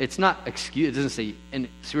 it's not excuse. It doesn't say, and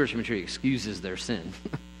spiritual maturity excuses their sin.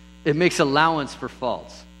 It makes allowance for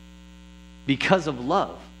faults because of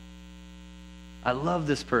love. I love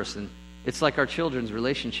this person. It's like our children's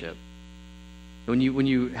relationship. When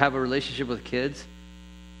you have a relationship with kids,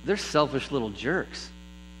 they're selfish little jerks.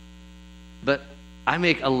 But I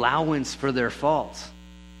make allowance for their faults.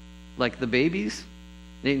 Like the babies,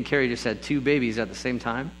 Nate and Carrie just had 2 babies at the same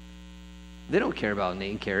time. They don't care about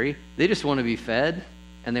Nate and Carrie. They just want to be fed,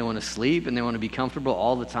 and they want to sleep, and they want to be comfortable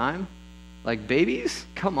all the time. Like babies,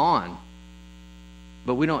 come on.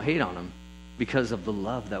 But we don't hate on them because of the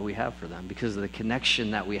love that we have for them, because of the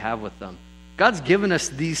connection that we have with them. God's given us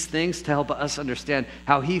these things to help us understand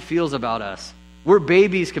how he feels about us. We're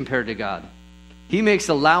babies compared to God. He makes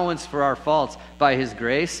allowance for our faults by his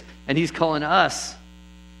grace, and he's calling us,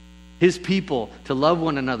 his people, to love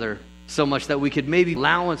one another so much that we could maybe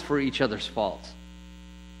allowance for each other's faults.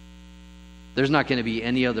 There's not going to be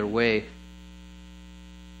any other way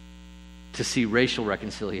to see racial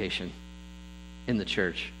reconciliation in the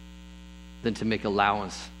church than to make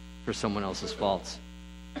allowance for someone else's faults.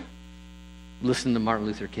 Listen to Martin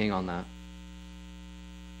Luther King on that.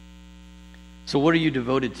 So what are you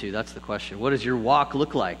devoted to? That's the question. What does your walk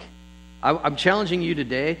look like? I'm challenging you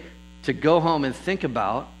today to go home and think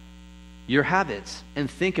about your habits and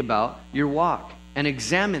think about your walk and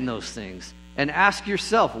examine those things and ask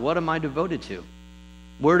yourself, what am I devoted to?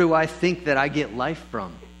 Where do I think that I get life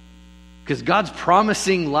from? Because God's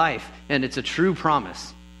promising life, and it's a true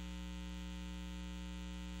promise.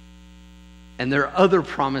 And there are other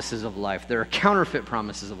promises of life. There are counterfeit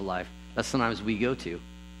promises of life that sometimes we go to.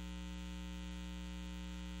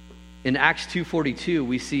 In Acts 2:42,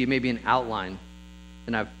 we see maybe an outline,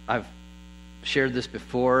 and I've shared this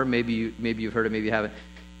before. Maybe you've heard it, maybe you haven't.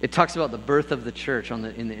 It talks about the birth of the church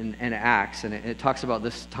in Acts, and it talks about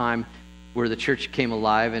this time where the church came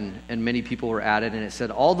alive and many people were added, and it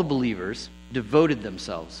said all the believers devoted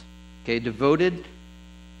themselves. Okay, devoted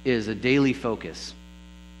is a daily focus.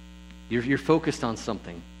 You're focused on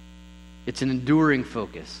something. It's an enduring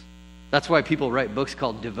focus. That's why people write books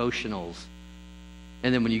called devotionals.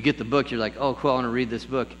 And then when you get the book, you're like, oh, cool, I want to read this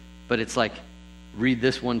book. But it's like, read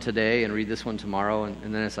this one today and read this one tomorrow.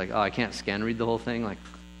 And then it's like, oh, I can't scan read the whole thing. Like,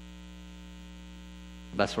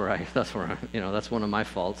 that's one of my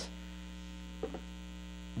faults.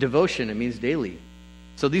 Devotion, it means daily.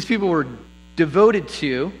 So these people were devoted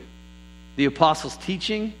to the apostles'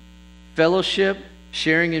 teaching, fellowship,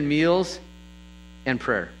 sharing in meals, and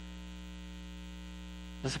prayer.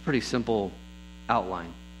 That's a pretty simple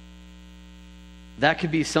outline. That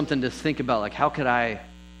could be something to think about, like how could I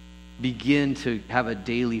begin to have a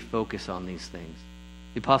daily focus on these things?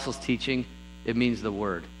 The apostles' teaching, it means the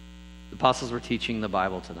word. The apostles were teaching the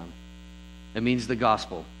Bible to them. It means the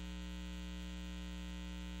gospel.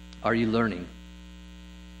 Are you learning?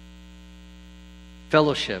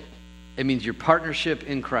 Fellowship, it means your partnership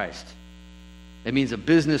in Christ. It means a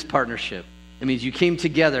business partnership. It means you came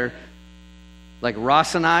together, like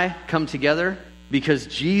Ross and I come together because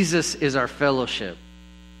Jesus is our fellowship.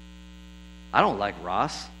 I don't like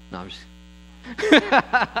Ross. No, I'm just...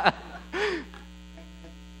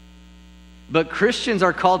 But Christians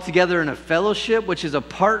are called together in a fellowship, which is a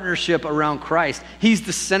partnership around Christ. He's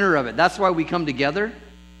the center of it. That's why we come together.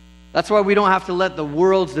 That's why we don't have to let the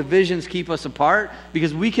world's divisions keep us apart,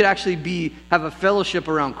 because we could actually have a fellowship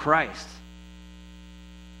around Christ.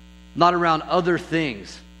 Not around other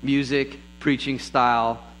things, music, preaching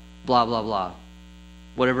style, blah, blah, blah,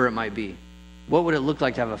 whatever it might be. What would it look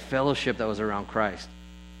like to have a fellowship that was around Christ?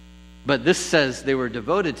 But this says they were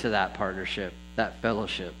devoted to that partnership, that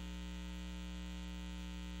fellowship.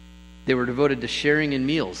 They were devoted to sharing in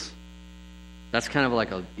meals. That's kind of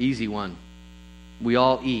like an easy one. We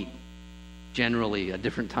all eat, generally, at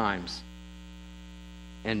different times.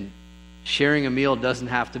 And sharing a meal doesn't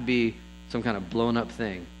have to be some kind of blown up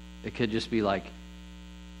thing. It could just be like,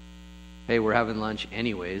 hey, we're having lunch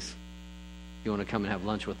anyways. You want to come and have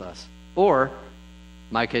lunch with us? Or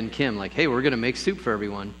Micah and Kim, like, hey, we're going to make soup for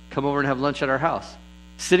everyone. Come over and have lunch at our house.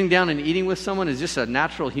 Sitting down and eating with someone is just a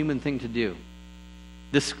natural human thing to do.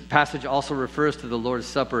 This passage also refers to the Lord's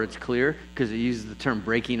Supper. It's clear because it uses the term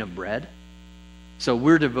breaking of bread. So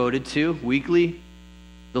we're devoted to, weekly,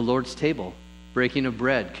 the Lord's table, breaking of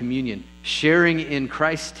bread, communion, sharing in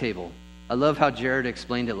Christ's table. I love how Jared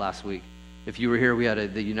explained it last week. If you were here, we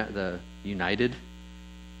had the United,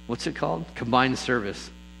 what's it called? Combined service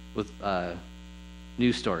with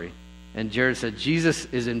News Story. And Jared said, Jesus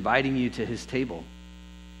is inviting you to his table.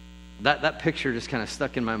 That picture just kind of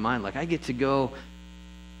stuck in my mind. Like, I get to go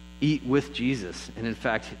eat with Jesus. And in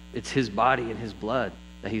fact, it's his body and his blood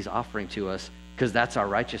that he's offering to us, because that's our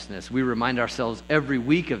righteousness. We remind ourselves every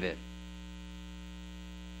week of it.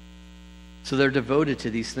 So they're devoted to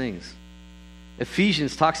these things.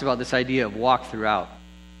 Ephesians talks about this idea of walk throughout.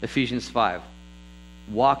 Ephesians 5.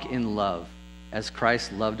 Walk in love. as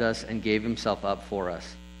Christ loved us and gave himself up for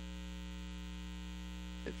us.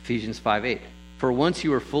 Ephesians 5:8. For once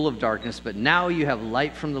you were full of darkness, but now you have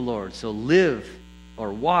light from the Lord. So live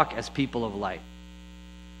or walk as people of light.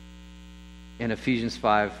 And Ephesians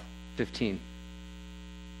 5:15.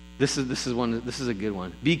 This is a good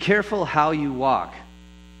one. Be careful how you walk.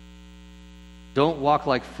 Don't walk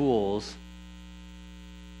like fools.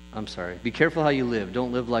 Be careful how you live.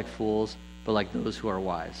 Don't live like fools, but like those who are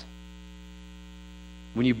wise.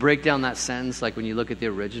 When you break down that sentence, like when you look at the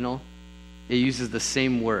original, it uses the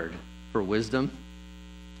same word for wisdom.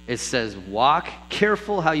 It says, walk,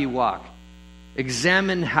 careful how you walk.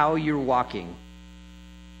 Examine how you're walking.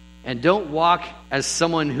 And don't walk as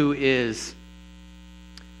someone who is,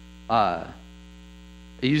 it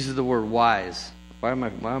uses the word wise. Why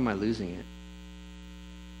am I losing it?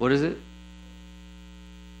 What is it?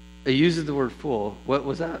 It uses the word fool. What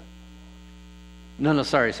was that? No,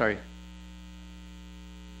 sorry.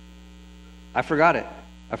 I forgot it.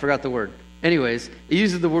 I forgot the word. Anyways, it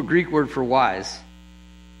uses the Greek word for wise.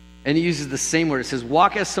 And it uses the same word. It says,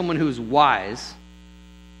 walk as someone who is wise,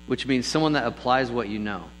 which means someone that applies what you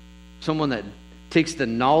know. Someone that takes the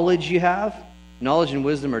knowledge you have. Knowledge and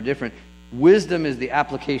wisdom are different. Wisdom is the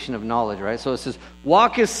application of knowledge, right? So it says,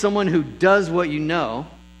 walk as someone who does what you know,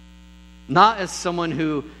 not as someone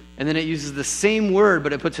who, and then it uses the same word,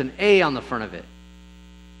 but it puts an A on the front of it.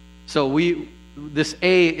 So this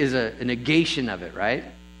A is a negation of it, right?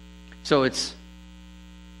 So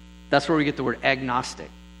that's where we get the word agnostic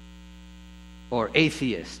or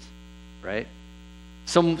atheist, right?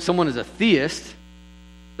 Someone is a theist,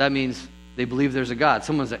 that means they believe there's a God.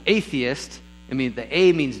 Someone's an atheist, the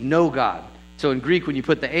A means no God. So in Greek, when you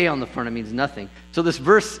put the A on the front, it means nothing. So this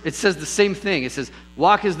verse, it says the same thing. It says,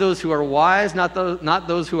 walk as those who are wise, not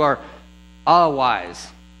those who are wise,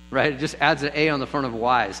 right? It just adds an A on the front of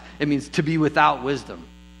wise. It means to be without wisdom.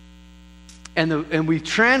 And we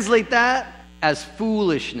translate that as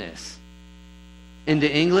foolishness into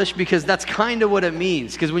English because that's kind of what it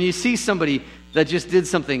means. Because when you see somebody that just did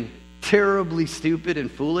something terribly stupid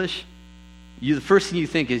and foolish, the first thing you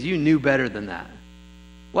think is, you knew better than that.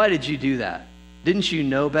 Why did you do that? Didn't you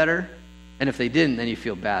know better? And if they didn't, then you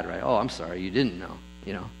feel bad, right? Oh, I'm sorry, you didn't know,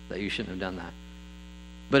 that you shouldn't have done that.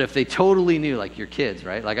 But if they totally knew, like your kids,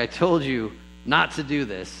 right? Like I told you not to do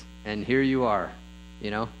this, and here you are,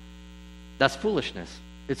 that's foolishness.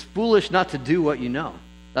 It's foolish not to do what you know.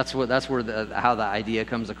 That's where how the idea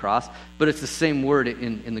comes across. But it's the same word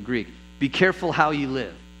in the Greek. Be careful how you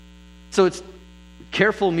live. So it's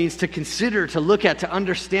careful means to consider, to look at, to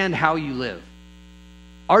understand how you live.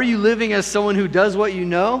 Are you living as someone who does what you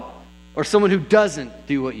know, or someone who doesn't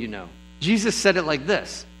do what you know? Jesus said it like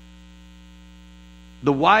this.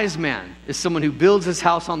 The wise man is someone who builds his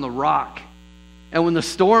house on the rock. And when the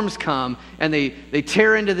storms come and they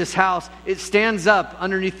tear into this house, it stands up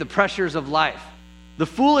underneath the pressures of life. The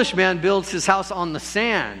foolish man builds his house on the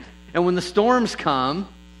sand. And when the storms come,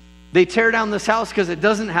 they tear down this house because it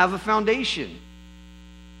doesn't have a foundation.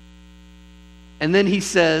 And then he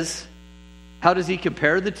says, how does he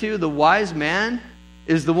compare the two? The wise man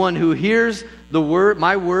is the one who hears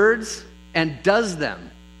my words and does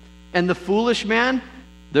them. And the foolish man,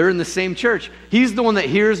 they're in the same church. He's the one that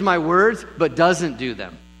hears my words but doesn't do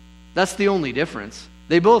them. That's the only difference.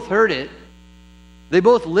 They both heard it. They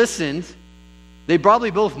both listened. They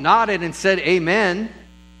probably both nodded and said amen.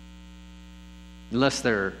 Unless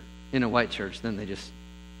they're in a white church, then they just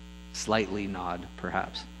slightly nod,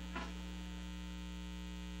 perhaps.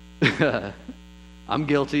 I'm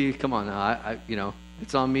guilty. Come on now.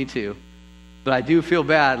 It's on me too. But I do feel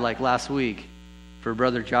bad, like last week, for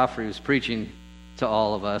Brother Joffrey, who's preaching to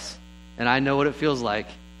all of us. And I know what it feels like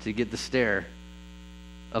to get the stare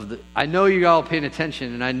I know you're all paying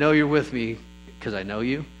attention, and I know you're with me because I know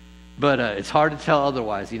you. But it's hard to tell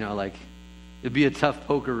otherwise, it'd be a tough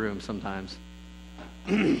poker room sometimes.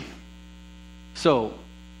 So,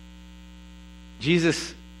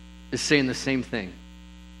 Jesus is saying the same thing.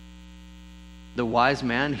 The wise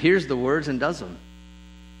man hears the words and does them.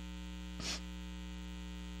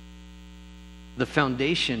 The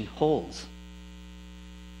foundation holds.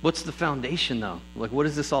 What's the foundation, though? Like, what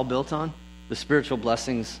is this all built on? The spiritual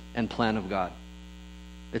blessings and plan of God.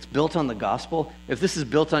 It's built on the gospel. If this is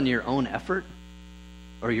built on your own effort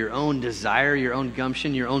or your own desire, your own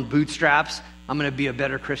gumption, your own bootstraps, I'm going to be a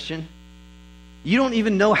better Christian. You don't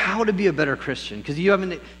even know how to be a better Christian because you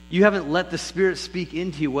haven't let the Spirit speak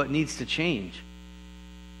into you what needs to change.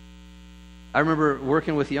 I remember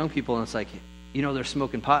working with young people, and it's like, they're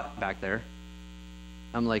smoking pot back there.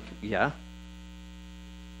 I'm like, yeah.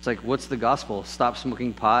 It's like, what's the gospel? Stop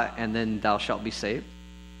smoking pot, and then thou shalt be saved.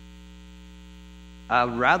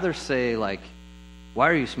 I'd rather say, like, why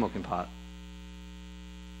are you smoking pot?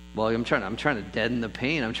 Well, I'm trying to deaden the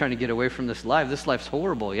pain. I'm trying to get away from this life. This life's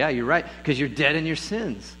horrible. Yeah, you're right, because you're dead in your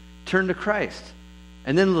sins. Turn to Christ.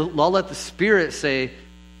 And then I'll let the Spirit say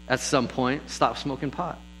at some point, stop smoking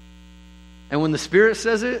pot. And when the Spirit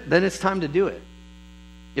says it, then it's time to do it.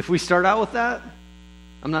 If we start out with that,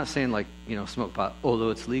 I'm not saying like, smoke pot, although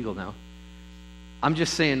it's legal now. I'm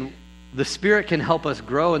just saying the Spirit can help us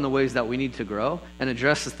grow in the ways that we need to grow and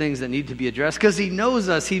address the things that need to be addressed because He knows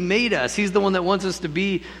us. He made us. He's the one that wants us to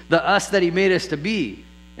be the us that He made us to be.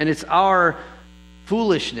 And it's our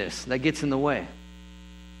foolishness that gets in the way.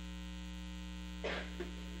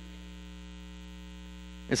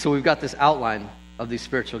 And so we've got this outline of these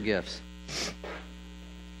spiritual gifts.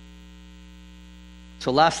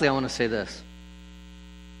 So lastly, I want to say this.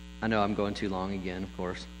 I know I'm going too long again, of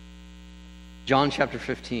course. John chapter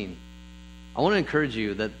 15. I want to encourage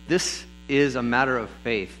you that this is a matter of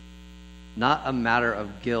faith, not a matter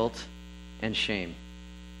of guilt and shame.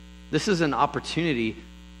 This is an opportunity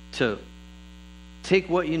to take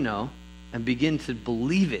what you know and begin to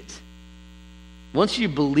believe it. Once you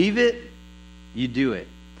believe it, you do it.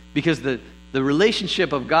 Because the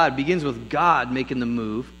relationship of God begins with God making the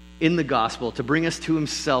move in the gospel to bring us to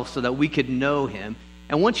Himself so that we could know Him.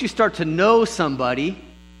 And once you start to know somebody,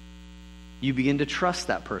 you begin to trust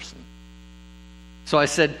that person. So I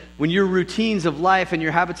said, when your routines of life and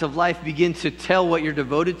your habits of life begin to tell what you're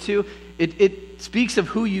devoted to, it speaks of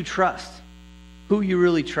who you trust, who you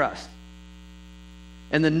really trust.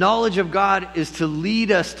 And the knowledge of God is to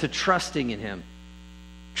lead us to trusting in Him.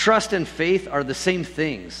 Trust and faith are the same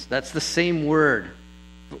things. That's the same word.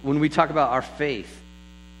 When we talk about our faith,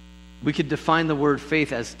 we could define the word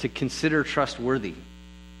faith as to consider trustworthy.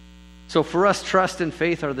 So for us, trust and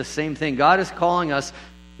faith are the same thing. God is calling us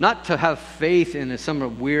not to have faith in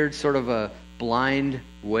some weird sort of a blind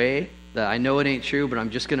way that I know it ain't true, but I'm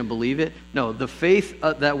just going to believe it. No, the faith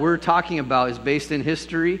that we're talking about is based in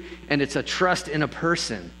history, and it's a trust in a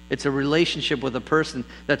person. It's a relationship with a person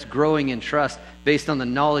that's growing in trust based on the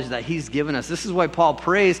knowledge that He's given us. This is why Paul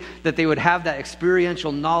prays that they would have that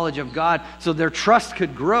experiential knowledge of God so their trust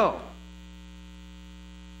could grow.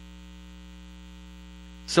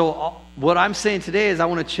 So what I'm saying today is I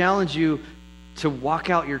want to challenge you to walk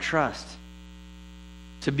out your trust,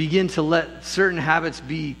 to begin to let certain habits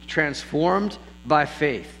be transformed by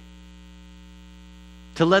faith,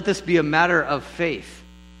 to let this be a matter of faith.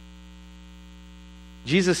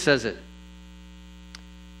 Jesus says it.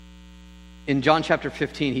 In John chapter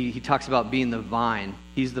 15, he talks about being the vine.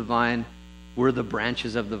 He's the vine. We're the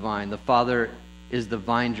branches of the vine. The Father is the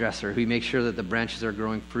vine dresser who makes sure that the branches are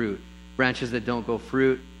growing fruit. Branches that don't go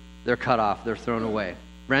fruit, they're cut off. They're thrown away.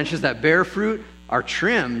 Branches that bear fruit are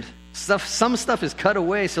trimmed. Some stuff is cut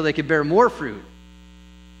away so they can bear more fruit.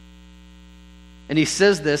 And he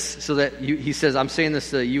says this so that he says, I'm saying this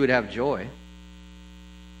so that you would have joy.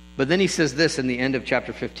 But then he says this in the end of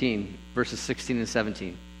chapter 15, verses 16 and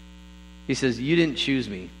 17. He says, you didn't choose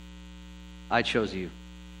me. I chose you.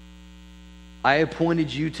 I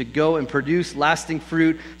appointed you to go and produce lasting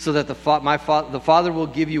fruit so that the Father will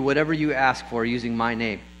give you whatever you ask for using my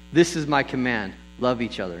name. This is my command. Love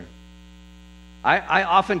each other. I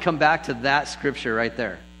often come back to that scripture right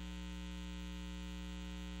there.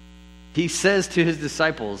 He says to his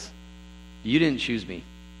disciples, you didn't choose me.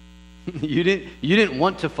 You didn't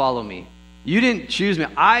want to follow me. You didn't choose me.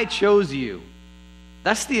 I chose you.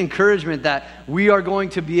 That's the encouragement that we are going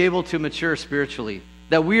to be able to mature spiritually,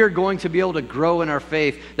 that we are going to be able to grow in our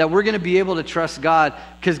faith, that we're going to be able to trust God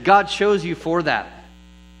because God chose you for that.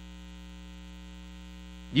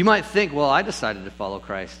 You might think, well, I decided to follow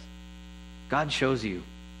Christ. God chose you.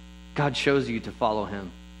 God chose you to follow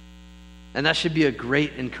Him. And that should be a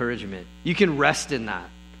great encouragement. You can rest in that.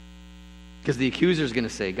 Because the accuser is going to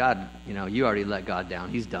say, God, you already let God down.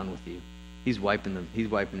 He's done with you. He's wiping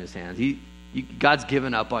His hands. God's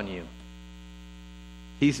given up on you.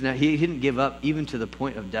 He didn't give up even to the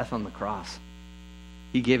point of death on the cross.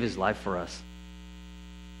 He gave His life for us.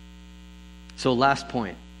 So last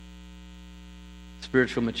point.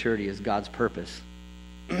 Spiritual maturity is God's purpose.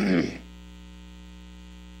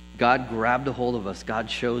 God grabbed a hold of us. God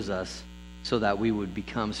chose us so that we would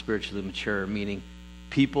become spiritually mature, meaning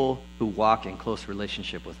people who walk in close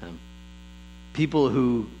relationship with Him. People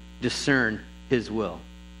who discern His will.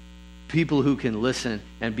 People who can listen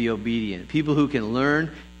and be obedient. People who can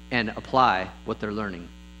learn and apply what they're learning.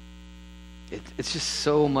 It's just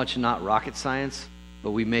so much not rocket science,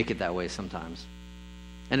 but we make it that way sometimes.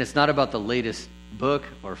 And it's not about the latest book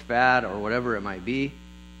or fad or whatever it might be.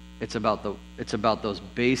 It's about those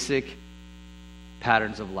basic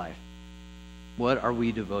patterns of life. What are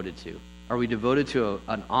we devoted to? Are we devoted to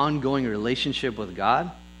an ongoing relationship with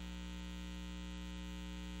God?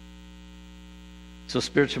 So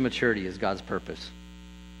spiritual maturity is God's purpose.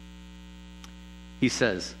 He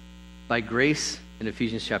says, by grace, in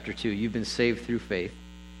Ephesians chapter 2, you've been saved through faith.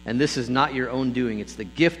 And this is not your own doing. It's the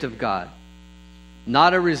gift of God,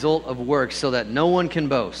 not a result of works, so that no one can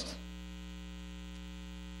boast.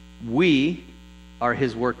 We are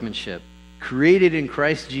his workmanship, created in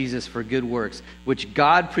Christ Jesus for good works, which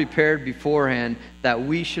God prepared beforehand that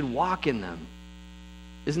we should walk in them.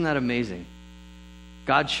 Isn't that amazing?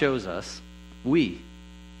 God shows us.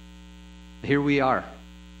 Here we are.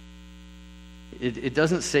 It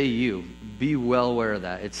doesn't say you. Be well aware of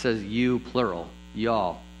that. It says you, plural,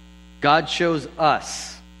 y'all. God shows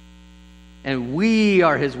us, and we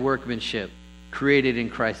are his workmanship, created in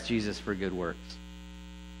Christ Jesus for good works.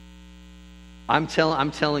 I'm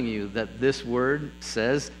telling you that this word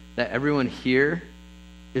says that everyone here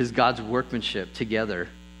is God's workmanship together.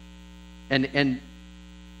 And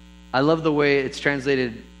I love the way it's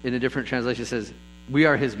translated in a different translation. It says, we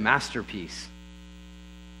are his masterpiece.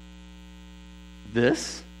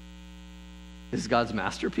 This is God's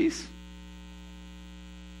masterpiece?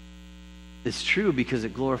 It's true because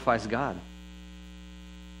it glorifies God.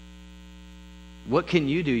 What can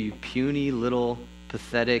you do, you puny, little,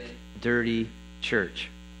 pathetic, dirty church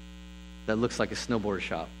that looks like a snowboard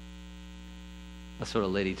shop? That's what a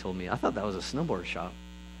lady told me. I thought that was a snowboard shop.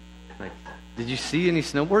 Like, did you see any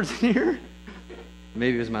snowboards in here?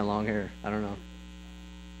 Maybe it was my long hair. I don't know.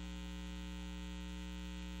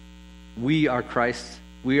 We are Christ.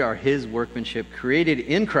 We are his workmanship, created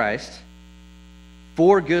in Christ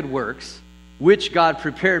for good works, which God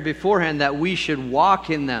prepared beforehand that we should walk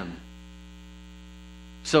in them.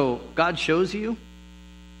 So God shows you,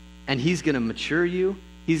 and he's going to mature you.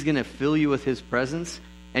 He's going to fill you with his presence,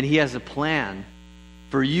 and he has a plan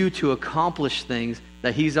for you to accomplish things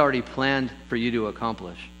that he's already planned for you to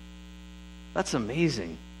accomplish. That's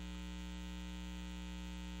amazing.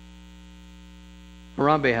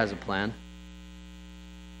 Harambe has a plan.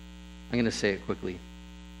 I'm going to say it quickly.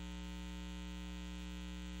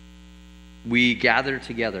 We gather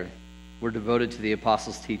together. We're devoted to the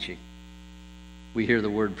apostles' teaching. We hear the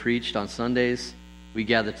word preached on Sundays. We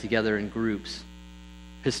gather together in groups.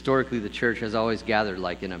 Historically, the church has always gathered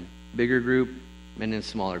like in a bigger group and in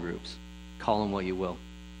smaller groups. Call them what you will.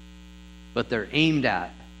 But they're aimed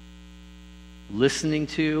at listening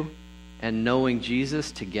to and knowing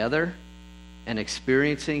Jesus together and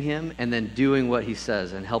experiencing him and then doing what he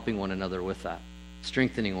says and helping one another with that,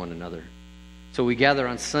 strengthening one another. So we gather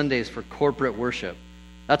on Sundays for corporate worship.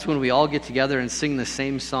 That's when we all get together and sing the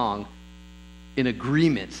same song in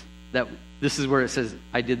agreement that this is where it says,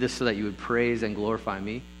 I did this so that you would praise and glorify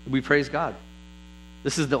me. We praise God.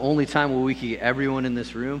 This is the only time where we can get everyone in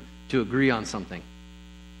this room to agree on something,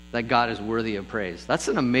 that God is worthy of praise. That's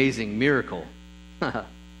an amazing miracle,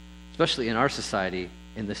 especially in our society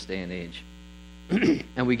in this day and age.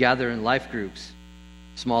 And we gather in life groups,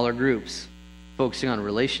 smaller groups, focusing on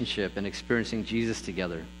relationship and experiencing Jesus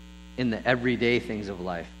together in the everyday things of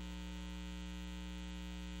life.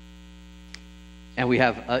 And we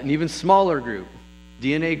have an even smaller group,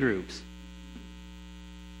 DNA groups,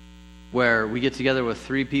 where we get together with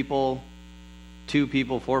 3 people, 2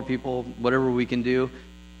 people, 4 people, whatever we can do.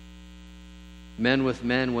 Men with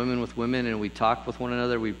men, women with women, and we talk with one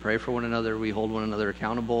another, we pray for one another, we hold one another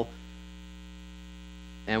accountable,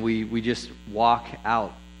 and we just walk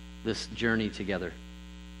out this journey together.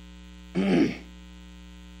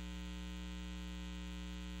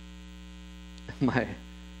 My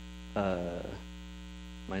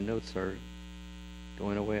notes are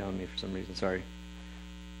going away on me for some reason. Sorry.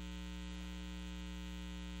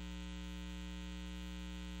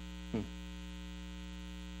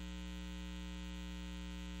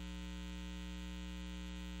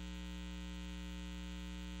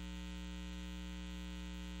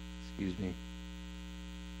 Excuse me.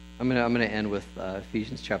 I'm gonna end with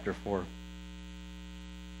Ephesians chapter 4.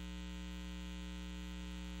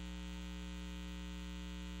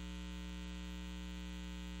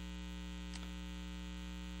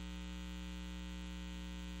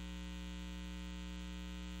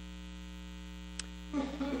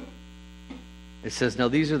 It says, now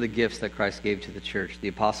these are the gifts that Christ gave to the church, the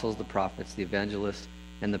apostles, the prophets, the evangelists,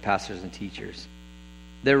 and the pastors and teachers.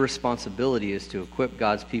 Their responsibility is to equip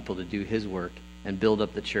God's people to do his work and build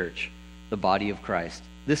up the church, the body of Christ.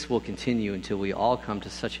 This will continue until we all come to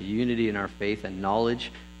such a unity in our faith and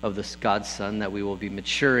knowledge of this God's Son that we will be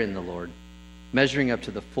mature in the Lord, measuring up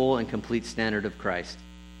to the full and complete standard of Christ.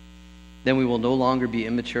 Then we will no longer be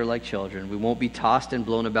immature like children. We won't be tossed and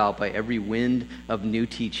blown about by every wind of new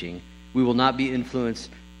teaching. We will not be influenced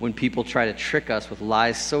when people try to trick us with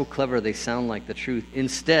lies so clever they sound like the truth.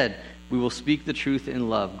 Instead, we will speak the truth in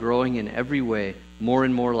love, growing in every way more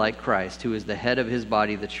and more like Christ, who is the head of his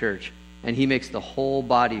body, the church. And he makes the whole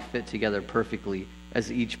body fit together perfectly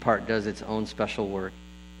as each part does its own special work.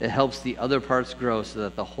 It helps the other parts grow so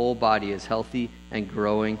that the whole body is healthy and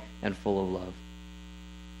growing and full of love.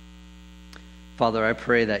 Father, I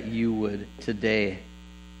pray that you would today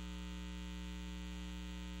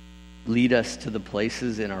lead us to the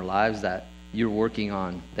places in our lives that you're working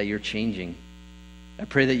on, that you're changing. I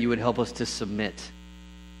pray that you would help us to submit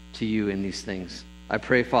to you in these things. I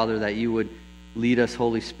pray, Father, that you would lead us,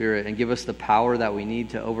 Holy Spirit, and give us the power that we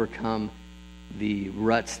need to overcome the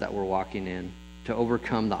ruts that we're walking in, to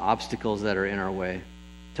overcome the obstacles that are in our way,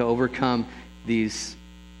 to overcome the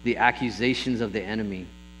accusations of the enemy,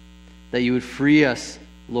 that you would free us,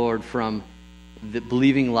 Lord, from the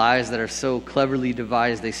believing lies that are so cleverly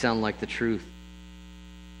devised they sound like the truth.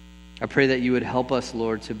 I pray that you would help us,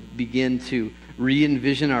 Lord, to begin to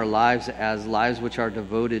re-envision our lives as lives which are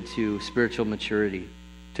devoted to spiritual maturity,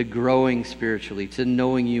 to growing spiritually, to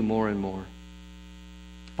knowing you more and more.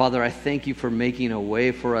 Father, I thank you for making a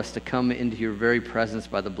way for us to come into your very presence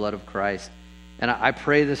by the blood of Christ. And I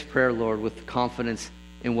pray this prayer, Lord, with confidence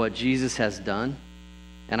in what Jesus has done.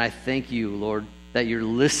 And I thank you, Lord, that you're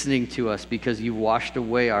listening to us because you've washed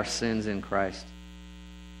away our sins in Christ.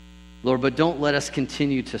 Lord, but don't let us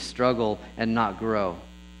continue to struggle and not grow.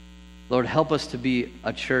 Lord, help us to be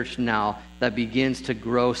a church now that begins to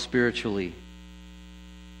grow spiritually,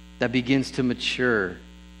 that begins to mature.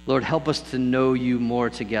 Lord, help us to know you more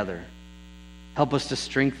together. Help us to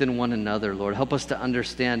strengthen one another, Lord. Help us to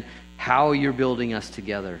understand how you're building us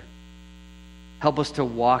together. Help us to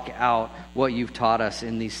walk out what you've taught us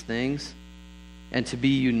in these things and to be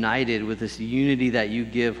united with this unity that you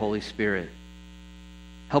give, Holy Spirit.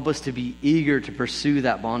 Help us to be eager to pursue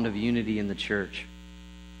that bond of unity in the church.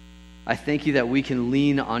 I thank you that we can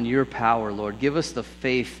lean on your power, Lord. Give us the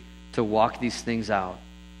faith to walk these things out.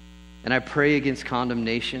 And I pray against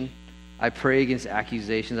condemnation. I pray against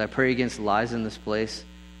accusations. I pray against lies in this place.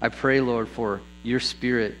 I pray, Lord, for your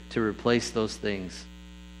Spirit to replace those things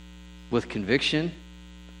with conviction,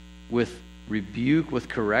 with rebuke, with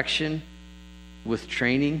correction, with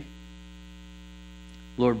training.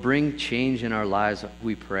 Lord, bring change in our lives,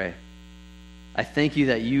 we pray. I thank you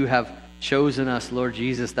that you have chosen us, Lord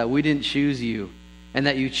Jesus, that we didn't choose you, and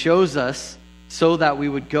that you chose us so that we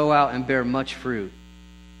would go out and bear much fruit.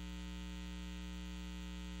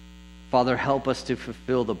 Father, help us to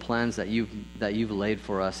fulfill the plans that you've laid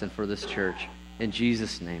for us and for this church. In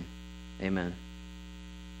Jesus' name, amen.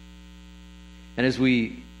 And as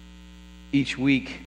we each week